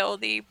to kill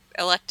the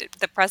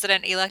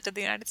president-elect of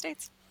the United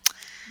States.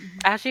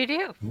 As you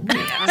do.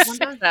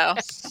 So,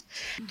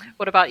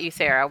 what about you,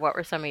 Sarah? What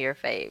were some of your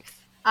faves?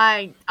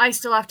 I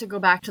still have to go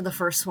back to the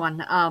first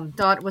one.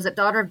 Was it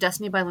Daughter of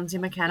Destiny by Lindsay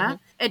McKenna?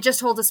 It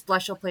just holds a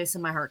special place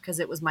in my heart because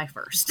it was my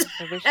first.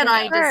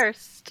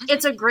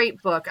 It's a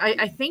great book.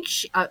 I think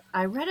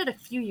I read it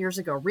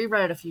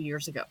reread it a few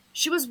years ago.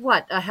 She was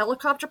a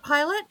helicopter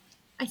pilot,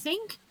 I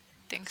think?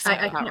 I think so.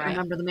 I can't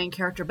remember the main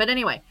character. But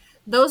anyway,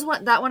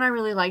 that one I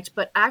really liked.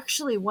 But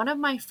actually, one of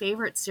my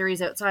favorite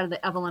series outside of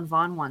the Evelyn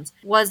Vaughn ones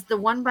was the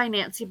one by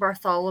Nancy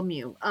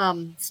Bartholomew,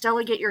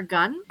 Stella, Get Your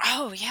Gun.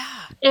 Oh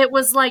yeah, it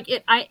was like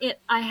I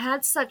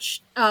had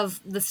such of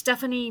the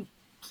Stephanie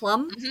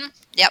Plum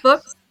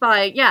book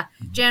by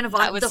Jan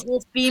Vaughn, the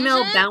whole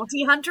female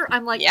bounty hunter.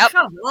 I'm like,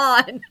 come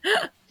on.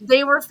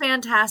 They were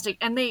fantastic,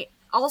 and they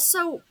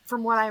also,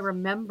 from what I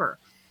remember,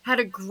 had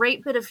a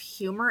great bit of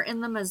humor in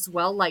them as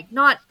well. Like,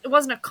 it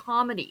wasn't a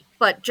comedy,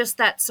 but just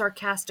that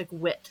sarcastic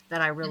wit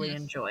that I really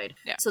enjoyed.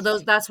 Yeah. So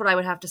that's what I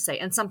would have to say.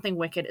 And Something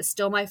Wicked is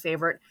still my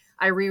favorite.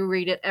 I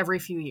reread it every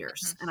few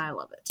years, and I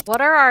love it.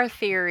 What are our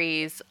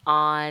theories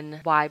on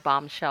why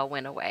Bombshell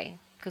went away?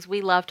 Because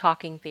we love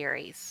talking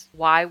theories.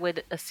 Why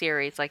would a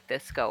series like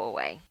this go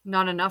away?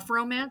 Not enough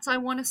romance, I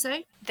want to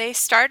say. They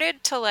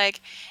started to,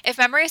 if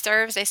memory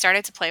serves, they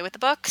started to play with the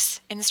books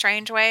in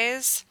strange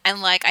ways.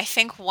 And, I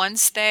think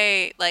once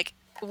they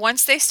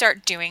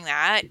start doing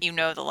that,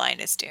 the line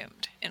is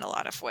doomed in a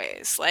lot of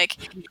ways.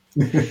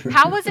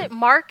 How was it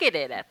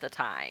marketed at the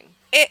time?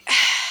 It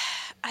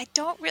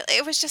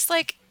was just,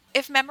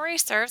 if memory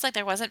serves,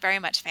 there wasn't very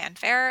much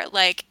fanfare,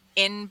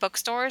 in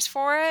bookstores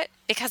for it,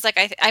 because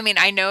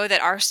I know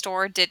that our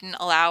store didn't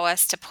allow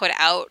us to put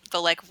out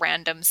the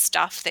random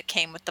stuff that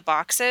came with the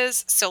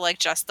boxes, so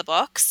just the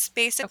books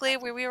basically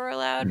where we were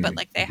allowed, but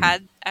they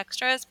had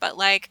extras, but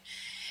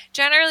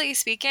generally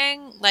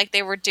speaking,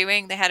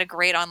 they had a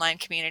great online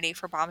community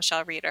for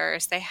Bombshell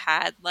readers. They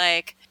had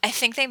I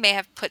think they may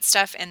have put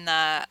stuff in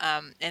the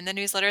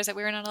newsletters that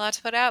we were not allowed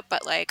to put out,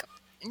 but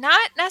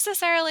not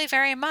necessarily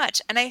very much.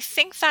 And I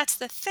think that's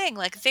the thing.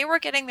 They were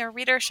getting their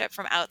readership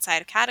from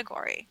outside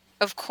category.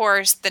 Of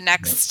course,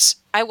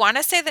 I want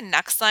to say the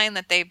next line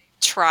that they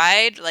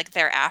tried,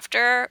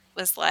 thereafter,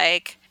 was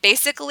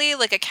basically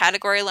a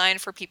category line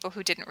for people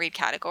who didn't read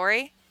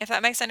category, if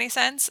that makes any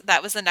sense.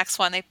 That was the next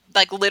one they,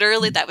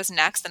 literally that was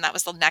next, and that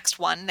was the next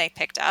one they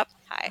picked up.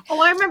 Hi. Oh,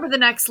 I remember the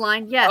next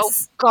line, yes. Oh,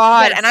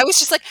 God. Yes. And I was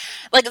just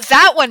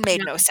that one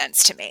made no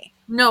sense to me.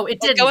 No, it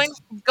didn't.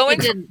 Going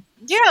it didn't.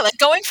 Yeah,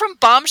 going from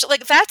Bombshell,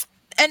 that's,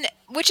 And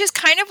which is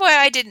kind of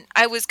why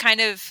I was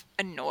kind of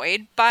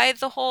annoyed by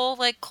the whole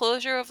like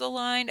closure of the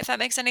line, if that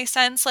makes any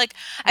sense. Like,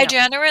 I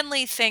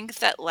genuinely think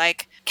that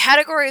like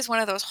category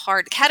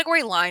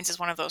lines is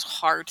one of those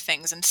hard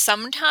things. And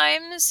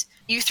sometimes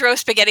you throw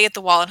spaghetti at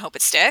the wall and hope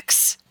it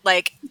sticks.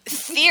 Like,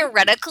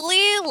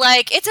 theoretically,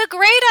 like, it's a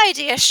great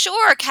idea.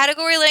 Sure,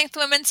 category length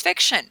women's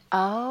fiction.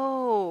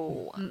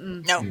 Oh.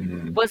 No.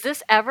 Was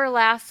this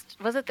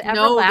Everlast? Was it the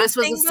Everlasting? No, this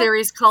was a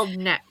series called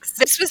Next.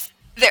 This was...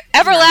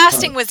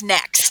 Everlasting was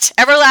next.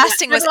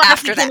 Everlasting was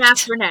after that.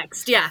 After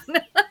Next, yeah.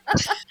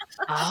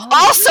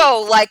 Also,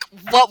 like,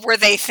 what were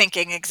they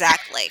thinking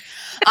exactly?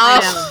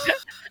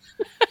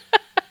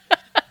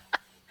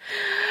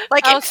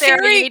 Like,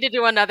 Sarah, you need to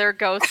do another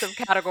Ghost of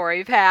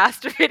Category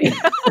Past video.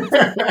 I'm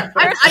talking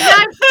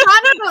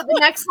about the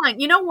next line.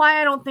 You know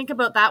why I don't think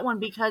about that one?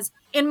 Because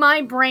in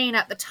my brain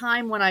at the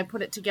time when I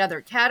put it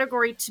together,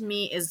 category to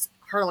me is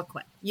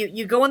Harlequin.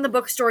 You go in the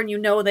bookstore and you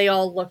know they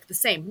all look the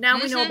same. Now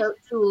we know about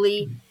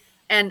Thule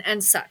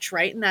and such,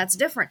 right? And that's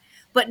different.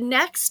 But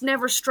Next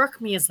never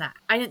struck me as that.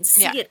 I didn't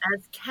see it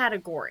as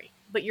category.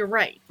 But you're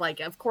right.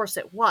 Like, of course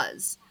it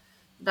was.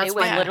 It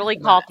was literally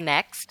called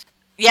Next.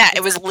 Yeah,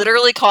 it was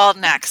literally called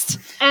Next.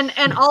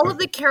 And all of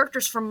the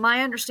characters, from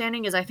my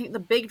understanding, is I think the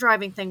big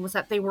driving thing was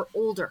that they were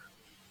older.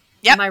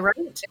 Yep. Am I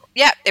right?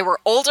 Yeah, they were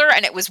older,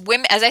 and it was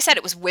women. As I said,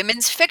 it was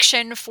women's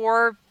fiction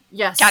for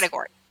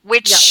category.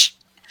 Which,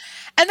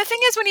 and the thing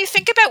is, when you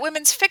think about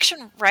women's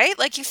fiction, right?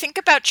 Like, you think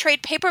about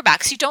trade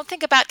paperbacks, you don't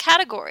think about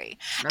category.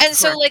 That's and correct.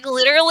 So, like,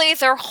 literally,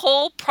 their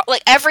whole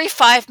like every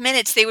 5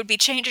 minutes, they would be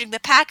changing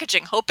the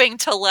packaging, hoping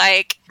to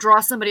like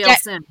draw somebody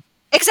else in.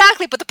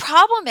 Exactly, but the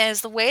problem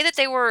is the way that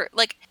they were,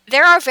 like,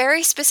 there are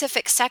very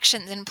specific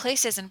sections and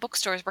places in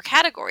bookstores where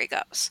category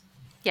goes.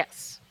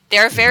 Yes.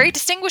 They're very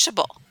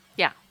distinguishable.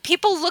 Yeah.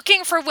 People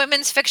looking for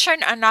women's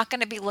fiction are not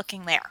going to be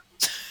looking there.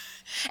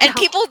 And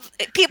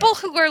people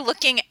who are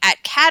looking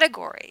at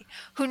category,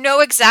 who know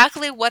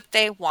exactly what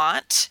they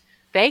want,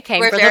 they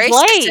came for the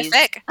Blaze.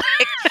 Specific.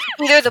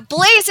 Either the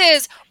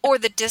Blazes or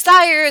the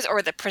Desires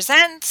or the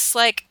Presents.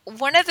 Like,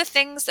 one of the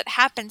things that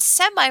happened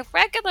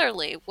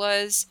semi-regularly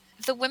was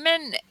the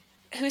women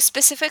who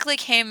specifically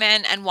came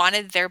in and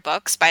wanted their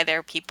books by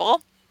their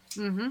people,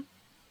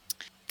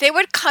 they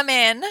would come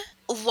in,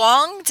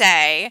 long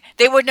day,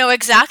 they would know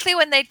exactly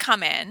when they'd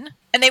come in,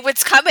 and they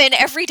would come in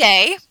every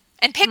day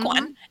and pick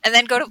one, and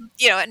then go to,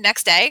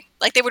 next day,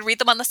 like, they would read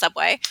them on the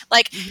subway.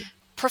 Like,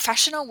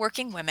 professional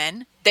working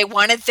women, they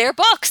wanted their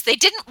books. They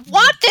didn't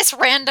want this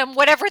random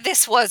whatever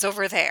this was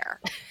over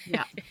there.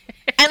 Yeah.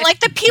 And, like,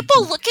 the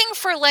people looking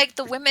for, like,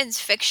 the women's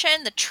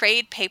fiction, the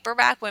trade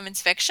paperback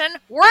women's fiction,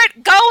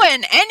 weren't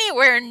going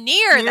anywhere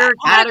near that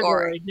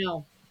category.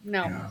 No.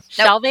 Yeah.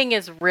 Shelving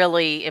is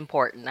really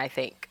important, I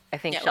think.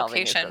 Shelving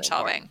location, is really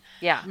shelving.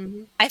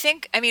 Important. Yeah.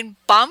 I mean,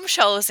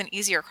 Bombshell is an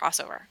easier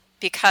crossover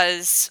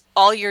because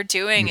all you're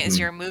doing is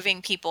you're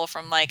moving people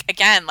from, like,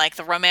 again, like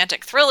the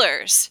romantic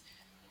thrillers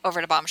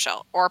over to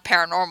Bombshell or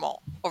paranormal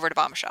over to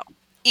Bombshell.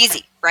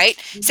 Easy, right?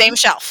 Same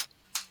shelf.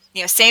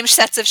 Same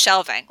sets of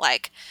shelving.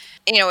 Like,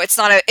 it's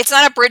not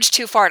a bridge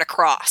too far to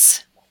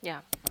cross.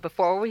 Yeah.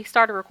 Before we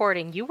started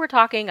recording, you were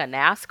talking a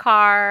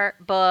NASCAR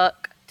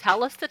book.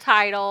 Tell us the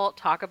title.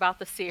 Talk about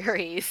the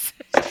series.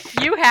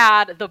 You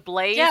had the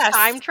Blaze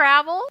time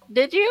travel.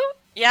 Did you?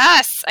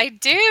 Yes, I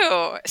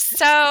do.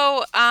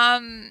 So, I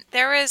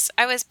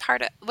was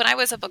part of, when I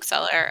was a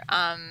bookseller,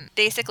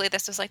 basically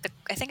this was like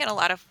I think in a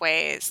lot of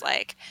ways,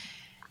 like,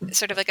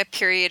 sort of like a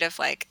period of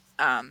like,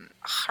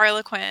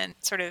 Harlequin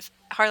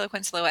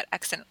silhouette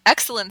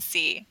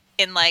excellency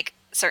in like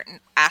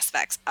certain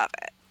aspects of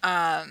it.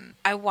 I'm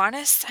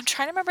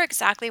trying to remember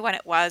exactly when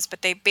it was,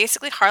 but they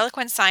basically,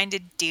 Harlequin signed a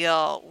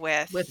deal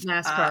with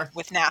NASCAR.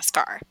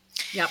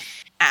 Yep.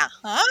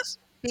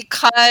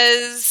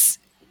 Because,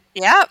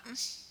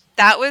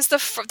 that was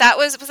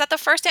was that the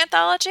first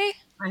anthology?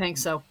 I think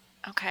so.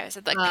 Okay, was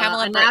it like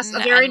Pamela Britton?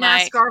 A very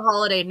NASCAR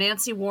holiday.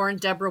 Nancy Warren,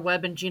 Deborah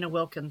Webb, and Gina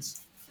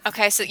Wilkins.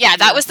 Okay, so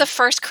that was the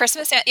first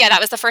Christmas. That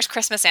was the first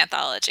Christmas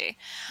anthology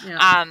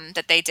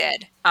that they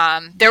did.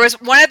 There was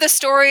one of the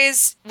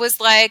stories was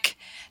like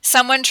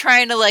someone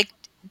trying to like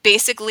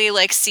basically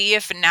like see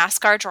if a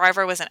NASCAR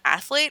driver was an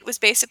athlete. Was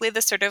basically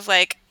the sort of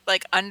like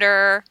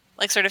under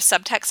like sort of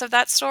subtext of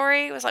that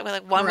story. It was like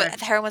one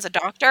the heroine was a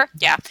doctor.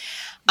 Yeah.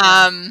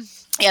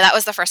 That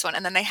was the first one,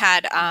 and then they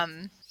had oh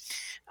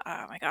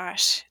my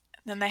gosh,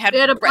 then they had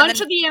a bunch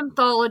of the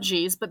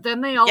anthologies, but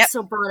then they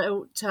also brought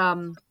out.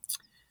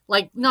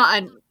 Like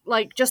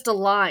just a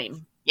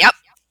line. Yep.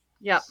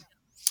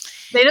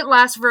 They didn't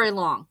last very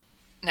long.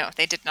 No,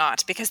 they did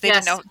not, because they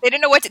didn't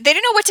know what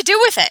to do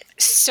with it.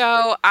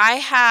 So I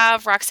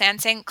have Roxanne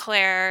St.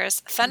 Clair's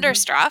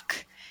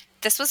Thunderstruck.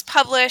 This was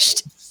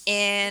published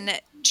in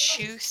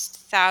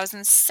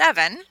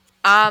 2007.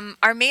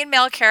 Our main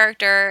male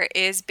character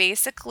is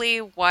basically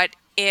what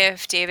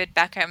if David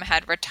Beckham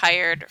had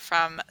retired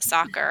from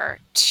soccer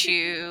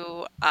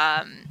to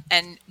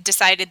and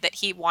decided that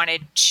he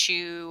wanted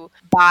to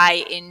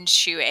buy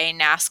into a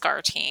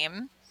NASCAR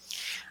team.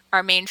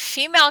 our main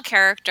female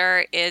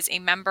character is a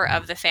member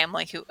of the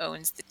family who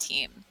owns the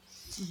team.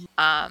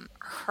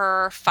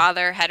 Her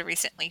father had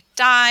recently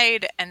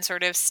died and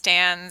sort of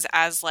stands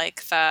as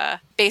like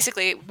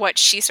basically what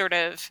she sort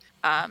of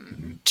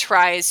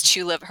tries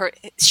to live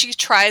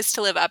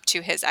up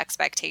to his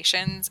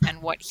expectations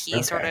and what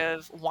he sort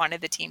of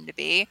wanted the team to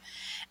be.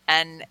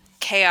 And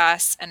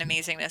chaos and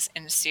amazingness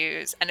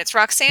ensues. And it's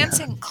Roxanne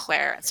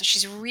Sinclair. And so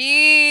she's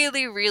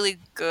really, really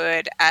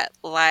good at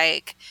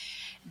like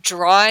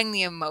drawing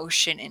the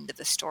emotion into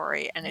the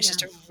story. And it's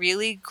just a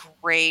really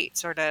great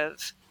sort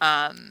of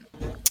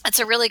it's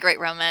a really great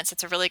romance.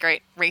 It's a really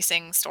great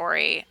racing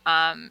story.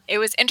 It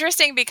was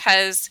interesting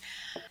because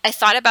I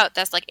thought about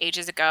this like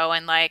ages ago,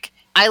 and like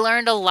I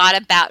learned a lot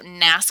about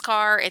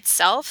NASCAR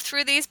itself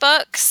through these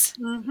books.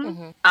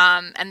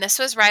 And this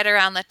was right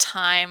around the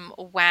time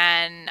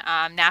when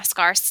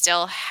NASCAR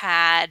still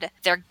had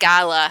their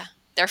gala,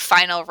 their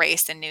final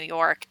race in New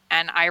York.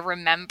 And I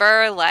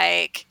remember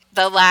like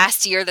the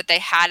last year that they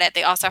had it,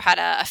 they also had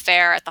a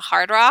fair at the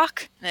Hard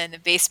Rock, in the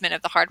basement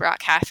of the Hard Rock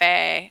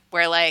Cafe,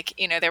 where like,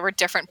 you know, there were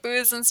different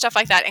booths and stuff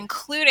like that,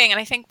 including,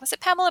 and I think, was it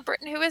Pamela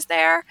Britton who was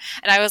there?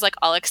 And I was like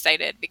all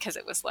excited because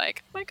it was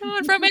like, oh my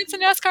God, romance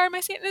and NASCAR, am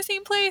I seeing in the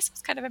same place? It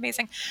was kind of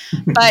amazing.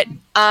 But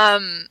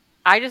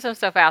I just am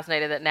so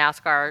fascinated that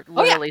NASCAR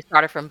literally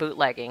started from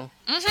bootlegging.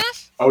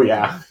 Oh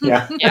yeah,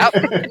 yeah.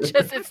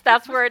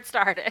 That's where it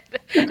started.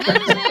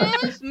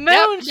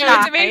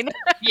 Moonshine.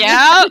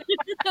 Yeah,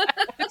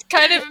 it's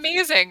kind of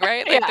amazing,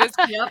 right? Like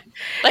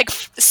like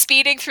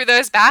speeding through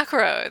those back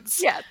roads.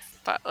 Yes,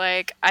 but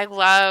like I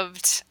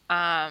loved.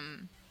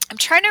 I'm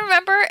trying to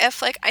remember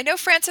if like I know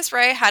Frances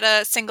Ray had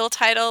a single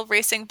title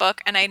racing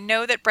book, and I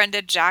know that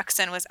Brenda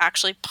Jackson was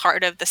actually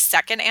part of the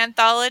second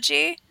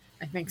anthology.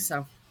 I think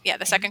so. Yeah,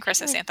 the second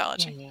Christmas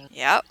anthology.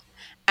 Yep.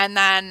 And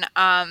then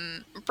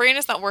brain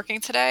is not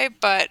working today,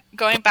 but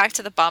going back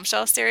to the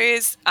Bombshell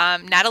series,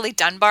 Natalie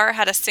Dunbar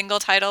had a single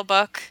title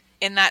book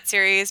in that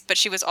series, but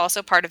she was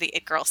also part of the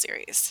It Girl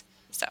series.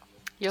 So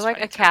you're like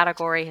a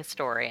category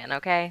historian,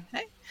 okay?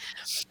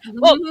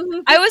 Well,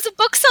 I was a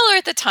bookseller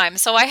at the time,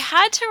 so I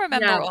had to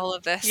remember all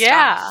of this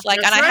stuff. Like,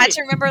 and I had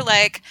to remember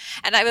like,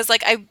 and I was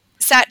like, I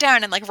sat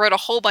down and like wrote a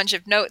whole bunch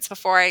of notes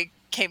before I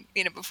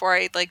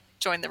like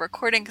joined the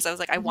recording, because I was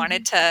like, I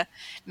wanted to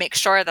make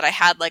sure that I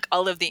had like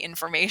all of the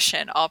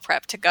information all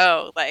prepped to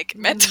go, like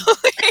mentally.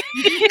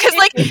 Because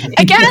like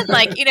again,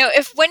 like, you know,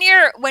 if when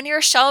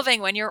you're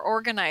shelving, when you're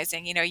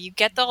organizing, you know, you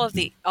get all of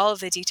the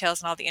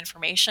details and all the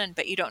information,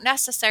 but you don't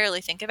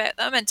necessarily think about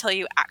them until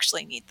you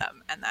actually need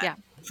them. And then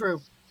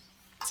True.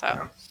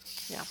 So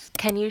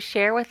can you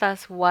share with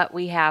us what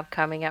we have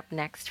coming up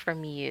next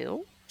from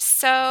you?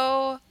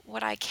 So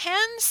what I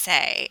can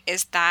say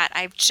is that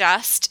I've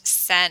just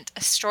sent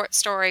a short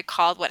story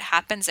called What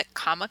Happens at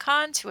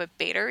Comic-Con to a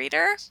beta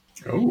reader.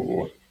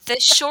 Oh. The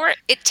short,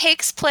 it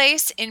takes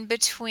place in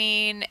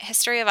between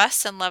History of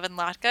Us and Love and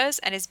Latkes,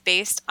 and is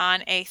based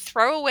on a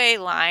throwaway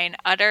line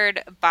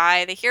uttered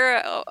by the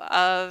hero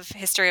of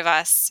History of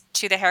Us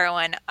to the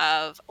heroine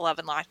of Love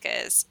and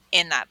Latkes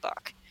in that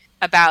book,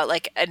 about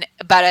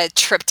a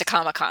trip to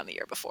Comic-Con the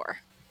year before.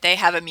 They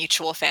have a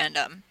mutual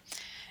fandom.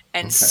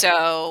 And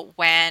so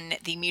when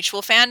the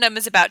mutual fandom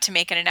is about to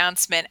make an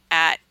announcement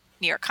at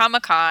New York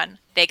Comic Con,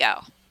 they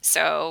go.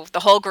 So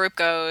the whole group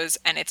goes,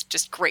 and it's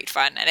just great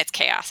fun, and it's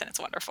chaos, and it's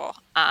wonderful.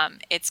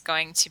 It's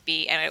going to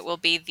be, and it will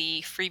be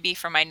the freebie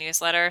for my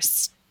newsletter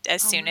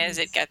as soon as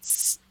it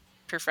gets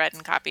proofread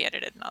and copy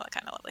edited and all that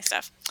kind of lovely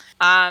stuff.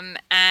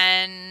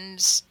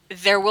 And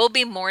there will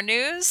be more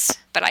news,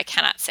 but I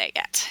cannot say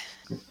yet.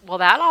 Well,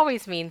 that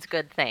always means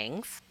good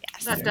things.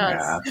 Yes. That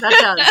does.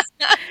 That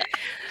does.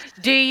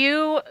 Do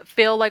you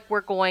feel like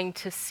we're going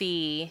to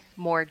see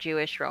more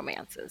Jewish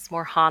romances,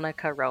 more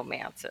Hanukkah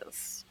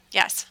romances?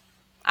 Yes.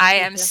 I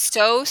am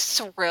so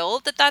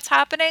thrilled that that's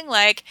happening.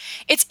 Like,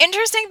 it's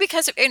interesting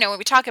because, you know, when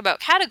we talk about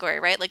category,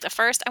 right? Like the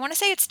first, I want to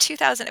say it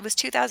was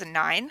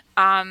 2009.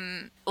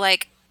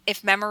 Like,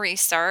 if memory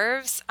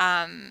serves,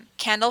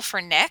 Candle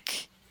for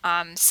Nick,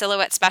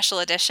 Silhouette Special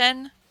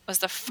Edition was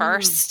the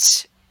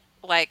first,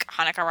 like,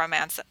 Hanukkah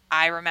romance that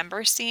I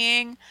remember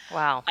seeing.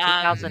 Wow.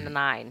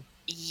 2009.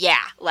 Yeah,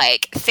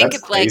 like think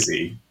that's of like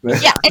crazy.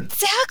 Yeah,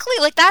 exactly.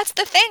 Like that's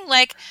the thing.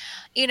 Like,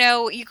 you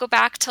know, you go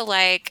back to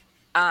like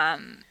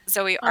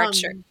Zoe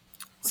Archer.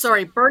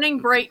 Sorry, Burning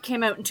Bright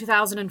came out in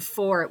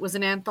 2004. It was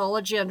an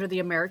anthology under the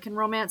American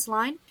Romance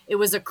line. It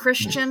was a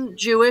Christian,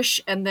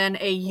 Jewish, and then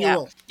a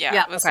Yule.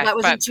 Yeah. So that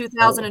was in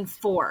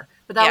 2004.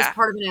 But that was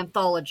part of an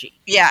anthology.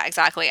 Yeah,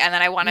 exactly. And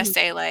then I want to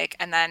say like,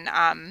 and then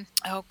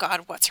oh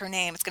God, what's her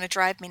name? It's gonna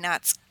drive me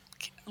nuts.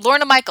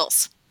 Lorna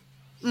Michaels.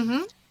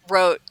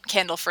 Wrote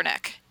Candle for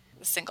Nick,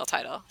 the single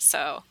title.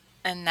 So,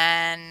 and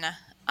then,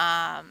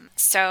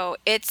 so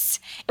it's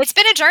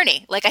been a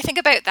journey. Like I think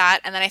about that,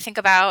 and then I think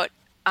about,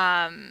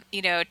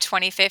 you know,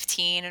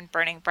 2015 and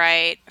Burning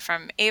Bright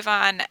from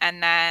Avon,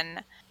 and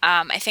then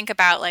I think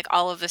about like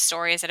all of the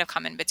stories that have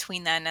come in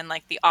between then, and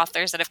like the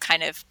authors that have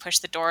kind of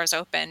pushed the doors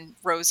open.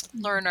 Rose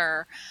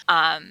Lerner,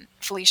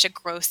 Felicia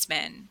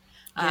Grossman.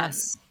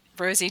 Yes.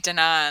 Rosie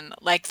Danan.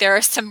 Like, there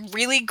are some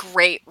really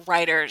great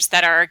writers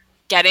that are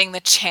getting the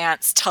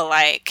chance to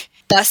like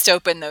bust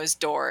open those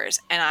doors,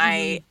 and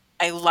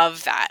I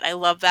love that. I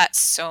love that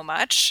so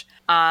much.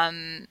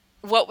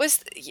 What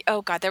was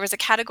oh god, there was a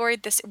category,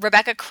 this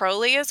Rebecca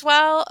Crowley as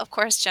well, of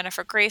course,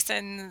 Jennifer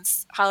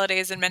Grayson's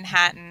Holidays in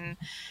Manhattan,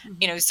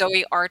 you know,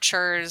 Zoe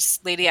Archer's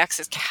Lady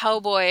X's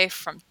Cowboy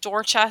from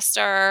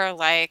Dorchester.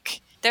 Like,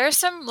 there's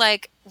some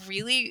like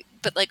really,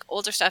 but like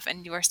older stuff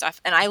and newer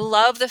stuff, and I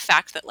love the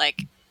fact that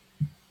like,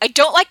 I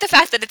don't like the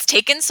fact that it's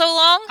taken so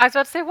long. I was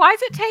about to say, why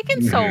is it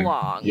taking so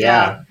long?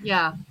 Yeah.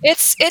 Yeah.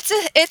 It's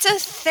a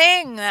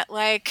thing that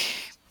like,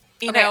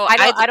 you know,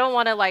 I don't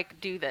want to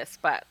like do this,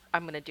 but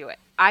I'm going to do it.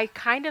 I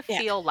kind of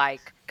feel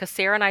like, because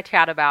Sarah and I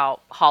chat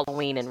about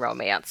Halloween and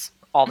romance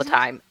all the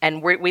time,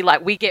 and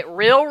we get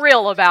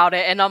real about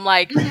it, and I'm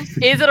like,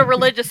 is it a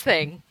religious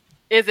thing?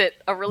 Is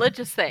it a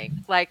religious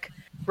thing? Like,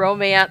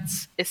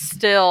 romance is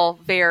still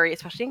very,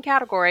 especially in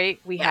category,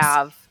 we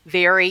have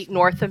very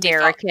North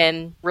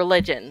American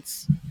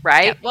religions,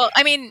 right? Yeah. Well,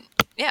 I mean,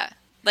 yeah,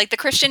 like the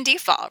Christian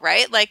default,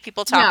 right? Like,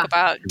 people talk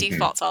about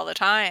defaults all the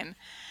time.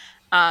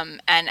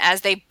 And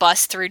as they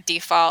bust through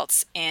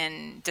defaults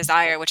in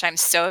Desire, which I'm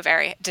so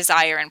very,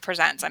 Desire and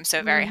Presents, I'm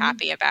so very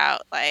happy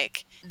about,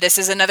 like, this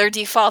is another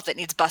default that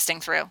needs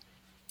busting through.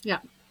 Yeah.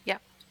 Yeah.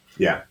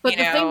 Yeah. But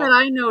the thing that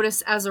I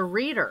notice as a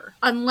reader,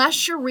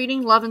 unless you're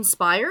reading Love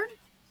Inspired,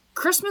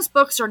 Christmas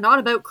books are not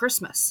about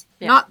Christmas.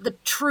 Not the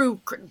true.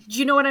 Do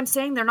you know what I'm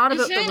saying? They're not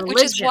about the religion.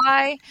 Which is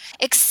why,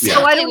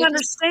 so I don't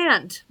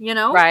understand, you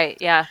know? Right,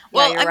 yeah.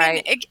 Well, yeah, I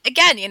mean,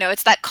 again, you know,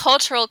 it's that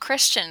cultural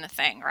Christian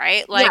thing,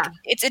 right? Like,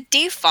 it's a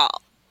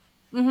default.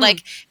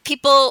 Like,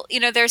 people, you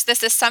know, there's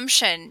this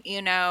assumption,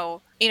 you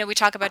know, we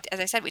talk about, as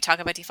I said, we talk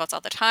about defaults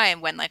all the time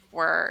when, like,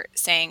 we're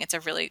saying it's a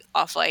really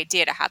awful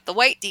idea to have the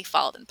white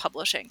default in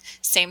publishing.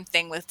 Same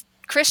thing with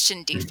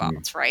Christian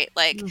defaults, right?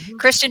 Like,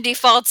 Christian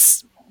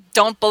defaults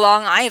don't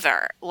belong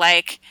either.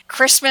 Like,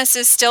 Christmas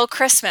is still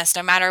Christmas,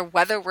 no matter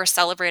whether we're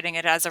celebrating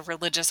it as a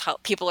religious,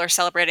 people are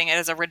celebrating it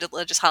as a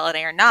religious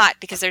holiday or not,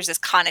 because there's this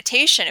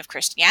connotation of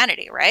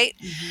Christianity, right?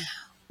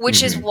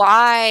 Which is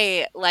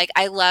why, like,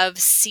 I love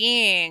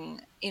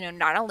seeing, you know,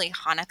 not only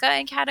Hanukkah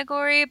in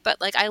category,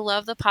 but like, I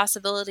love the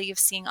possibility of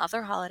seeing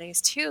other holidays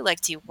too,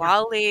 like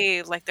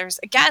Diwali. Like, there's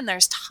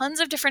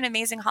tons of different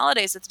amazing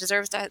holidays that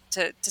deserves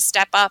to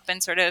step up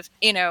and sort of,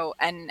 you know,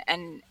 and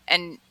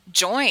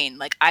join.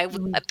 Like, I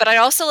would, but I'd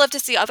also love to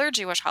see other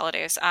Jewish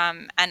holidays,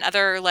 and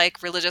other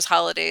like religious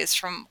holidays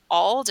from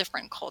all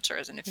different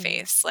cultures and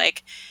faiths.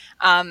 Like,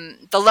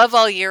 the Love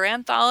All Year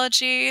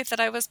anthology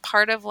that I was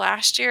part of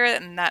last year,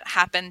 and that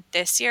happened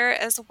this year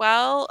as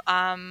well,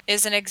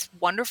 is an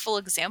wonderful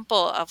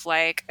example of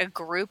like a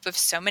group of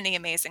so many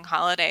amazing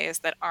holidays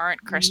that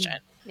aren't Christian.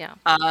 Yeah.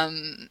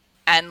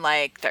 And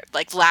like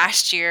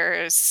last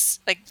year's,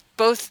 like,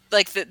 both,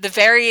 like, the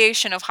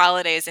variation of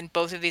holidays in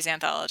both of these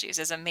anthologies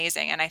is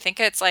amazing. And I think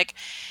it's like,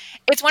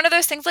 it's one of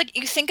those things, like,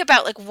 you think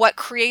about like what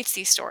creates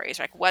these stories,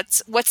 like what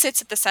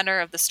sits at the center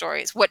of the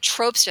stories, what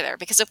tropes are there,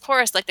 because of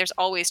course, like, there's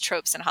always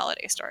tropes in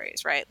holiday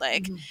stories, right?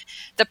 Like,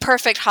 the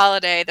perfect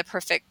holiday, the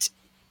perfect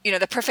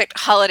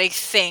holiday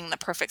thing, the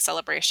perfect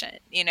celebration,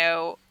 you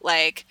know,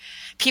 like,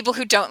 people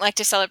who don't like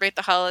to celebrate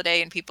the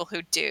holiday and people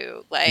who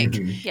do, like,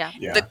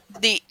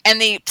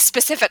 the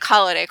specific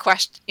holiday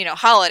question, you know,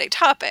 holiday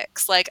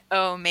topics, like,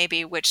 oh,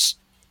 maybe which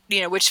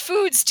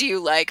foods do you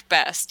like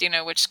best, you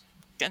know, which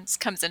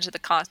comes into the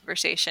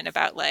conversation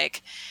about,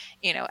 like,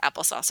 you know,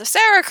 applesauce or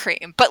sour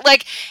cream. But,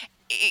 like,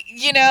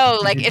 you know,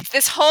 like, it's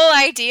this whole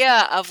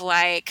idea of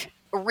like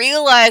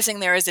realizing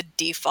there is a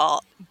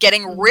default,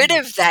 getting rid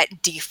of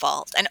that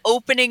default, and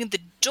opening the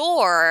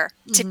door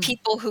to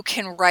people who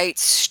can write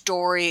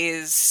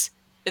stories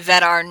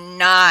that are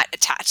not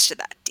attached to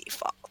that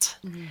default.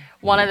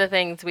 One of the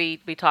things we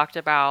talked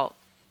about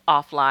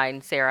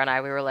offline, Sarah and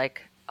I, we were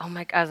like, oh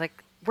my God, I was like,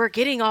 we're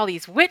getting all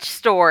these witch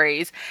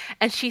stories.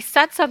 And she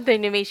said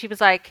something to me. She was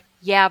like,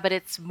 yeah, but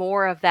it's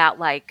more of that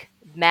like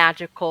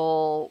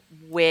magical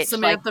witch.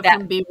 Samantha like that,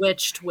 from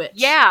Bewitched witch.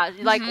 Yeah.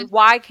 Like,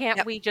 why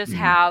can't we just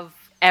have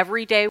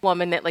everyday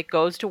woman that like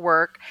goes to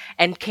work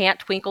and can't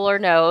twinkle her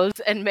nose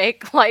and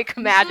make like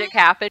magic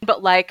happen,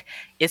 but like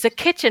is a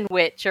kitchen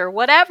witch or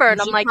whatever?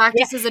 And I'm like,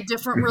 practices a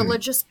different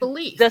religious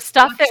belief. The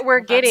stuff that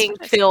we're getting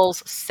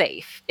feels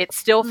safe. It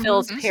still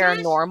feels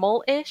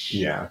paranormal-ish.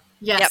 Yeah.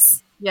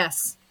 Yes.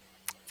 Yes.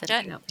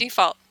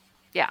 Default.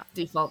 Yeah.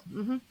 Default.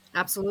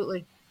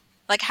 Absolutely.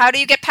 Like, how do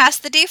you get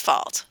past the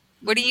default?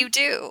 What do you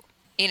do?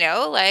 You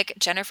know, like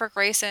Jennifer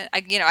Grayson,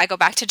 I go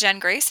back to Jen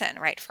Grayson,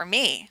 right? For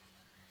me,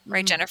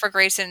 right? Jennifer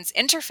Grayson's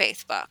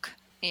interfaith book,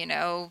 you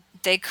know,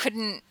 they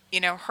couldn't, you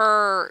know,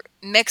 her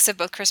mix of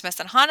both Christmas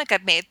and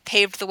Hanukkah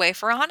paved the way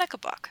for a Hanukkah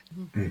book.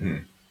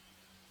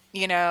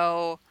 You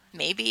know,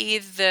 maybe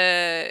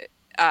the,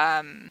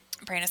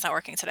 brain is not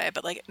working today,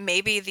 but like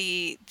maybe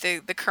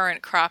the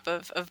current crop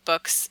of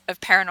books, of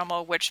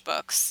paranormal witch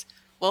books,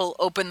 will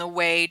open the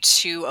way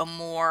to a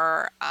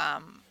more,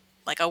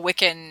 like a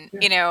Wiccan,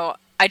 you know.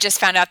 I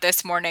just found out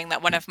this morning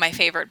that one of my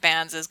favorite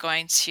bands is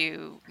going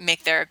to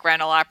make their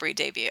Grand Ole Opry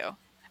debut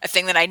a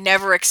thing that I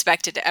never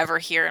expected to ever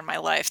hear in my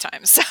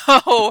lifetime.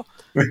 So,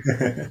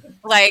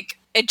 like,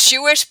 a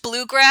Jewish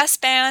bluegrass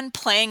band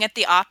playing at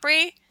the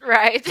Opry.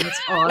 Right. That's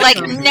awesome.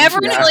 Like, never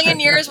in a Yeah. million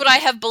years would I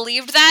have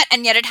believed that,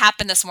 and yet it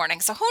happened this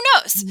morning. So who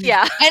knows?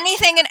 Yeah.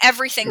 Anything and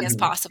everything is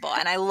possible,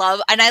 and I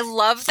love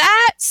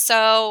that.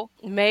 So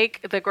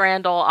Make the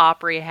Grand Ole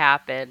Opry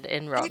happen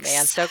in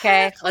romance,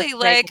 okay? Exactly,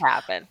 Let's make it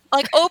happen.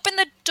 like, open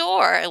the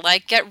door,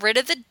 like, get rid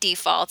of the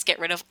defaults, get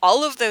rid of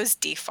all of those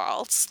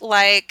defaults,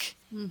 like,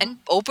 and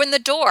open the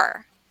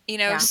door. You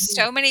know, Yeah.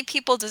 so many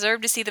people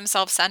deserve to see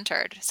themselves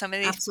centered. So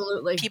many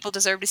Absolutely. people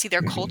deserve to see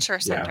their culture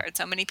centered.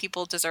 So many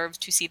people deserve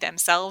to see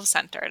themselves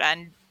centered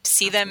and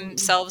see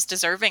themselves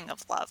deserving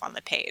of love on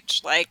the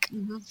page. Like,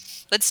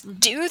 let's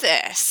do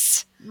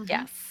this.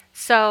 Yes.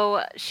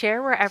 So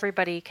share where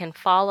everybody can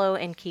follow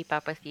and keep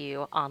up with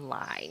you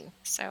online.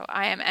 So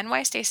I am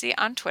NY Stacey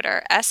on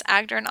Twitter, S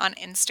Agdern on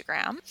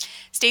Instagram,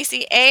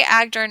 Stacey A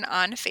Agdern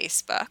on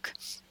Facebook.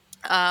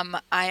 My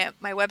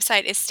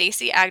website is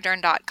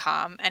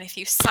staceyagdern.com, and if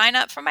you sign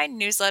up for my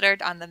newsletter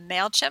on the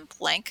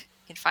MailChimp link,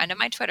 you can find in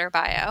my Twitter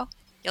bio,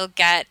 you'll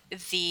get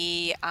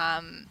the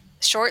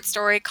short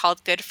story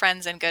called Good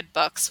Friends and Good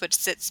Books, which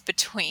sits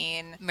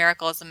between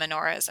Miracles and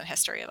Menorahs and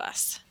History of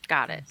Us.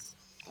 Got it.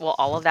 Well,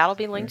 all of that will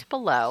be linked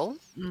below.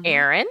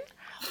 Aaron,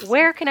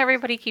 where can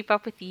everybody keep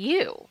up with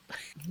you?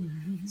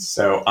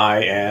 So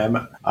I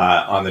am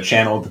on the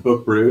channel The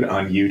Book Brood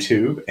on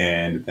YouTube,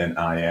 and then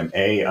I am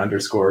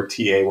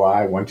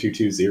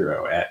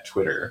 _TAY1220 at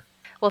Twitter.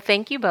 Well,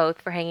 thank you both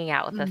for hanging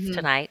out with us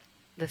tonight.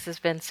 This has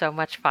been so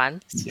much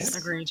fun. Yes.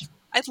 Agreed.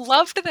 I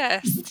loved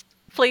this.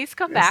 Please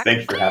come Yes, back.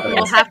 thank you for having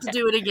We'll us. have to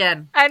do it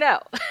again. I know.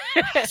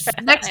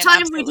 Next I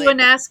am time we do a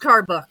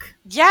NASCAR book.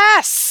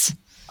 Yes.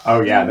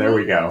 Oh yeah, there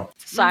we go.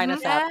 Sign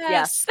us up.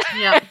 Yes.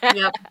 Yep,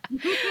 yep.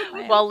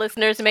 Well,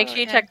 listeners, make sure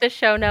you check the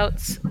show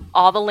notes.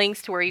 All the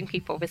links to where you can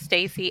keep up with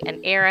Stacey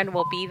and Aaron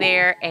will be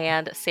there,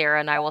 and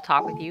Sarah and I will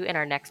talk with you in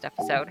our next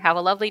episode. Have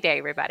a lovely day,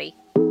 everybody.